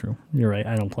 That's not true. You're right.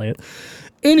 I don't play it.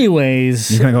 Anyways,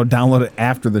 You're going to go download it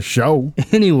after the show.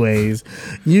 Anyways,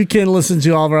 you can listen to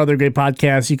all of our other great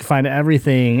podcasts. You can find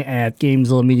everything at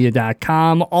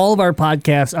GameZillaMedia.com. All of our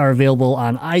podcasts are available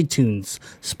on iTunes,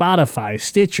 Spotify,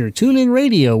 Stitcher, TuneIn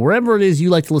Radio, wherever it is you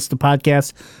like to listen to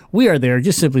podcasts. We are there.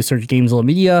 Just simply search GameZilla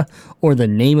Media or the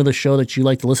name of the show that you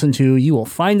like to listen to. You will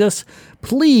find us.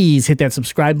 Please hit that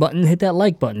subscribe button, hit that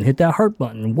like button, hit that heart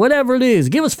button, whatever it is.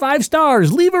 Give us 5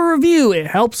 stars. Leave a review. It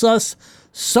helps us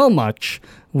so much.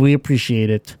 We appreciate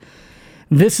it.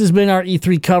 This has been our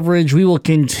E3 coverage. We will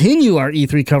continue our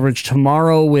E3 coverage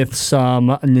tomorrow with some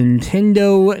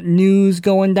Nintendo news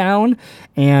going down.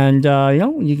 And,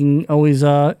 you can always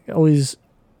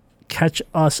catch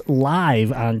us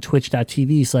live on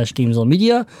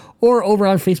twitch.tv/GameZillaMedia or over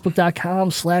on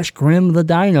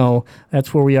Facebook.com/GrimTheDino.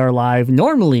 That's where we are live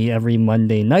normally every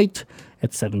Monday night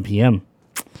at 7 p.m.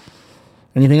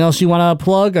 Anything else you want to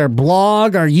plug? Our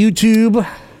blog, our YouTube?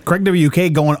 Craig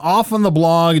WK going off on the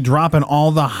blog, dropping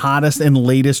all the hottest and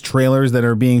latest trailers that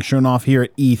are being shown off here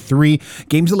at E3.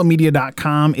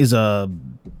 GameZillaMedia.com is the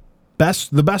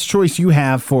best choice you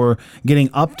have for getting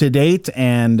up to date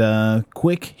and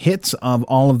quick hits of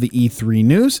all of the E3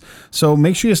 news. So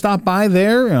make sure you stop by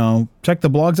there, check the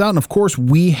blogs out, and of course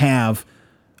we have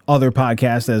other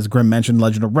podcasts, as Grim mentioned,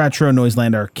 Legend of Retro,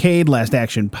 Noiseland Arcade, Last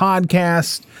Action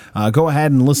Podcast. Go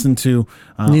ahead and listen to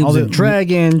Noobs and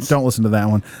Dragons. Don't listen to that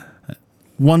one.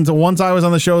 Once I was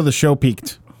on the show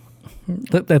peaked.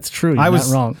 That's true. You're not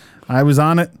wrong. I was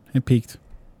on it. It peaked.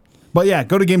 But yeah,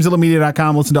 go to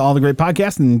GameZillaMedia.com, listen to all the great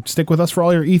podcasts, and stick with us for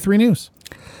all your E3 news.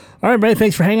 All right, everybody,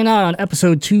 thanks for hanging out on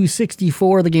episode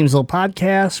 264 of the GameZilla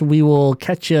podcast. We will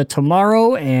catch you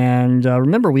tomorrow. And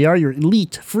remember, we are your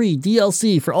elite free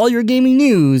DLC for all your gaming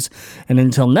news. And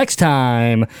until next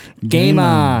time, game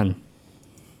on.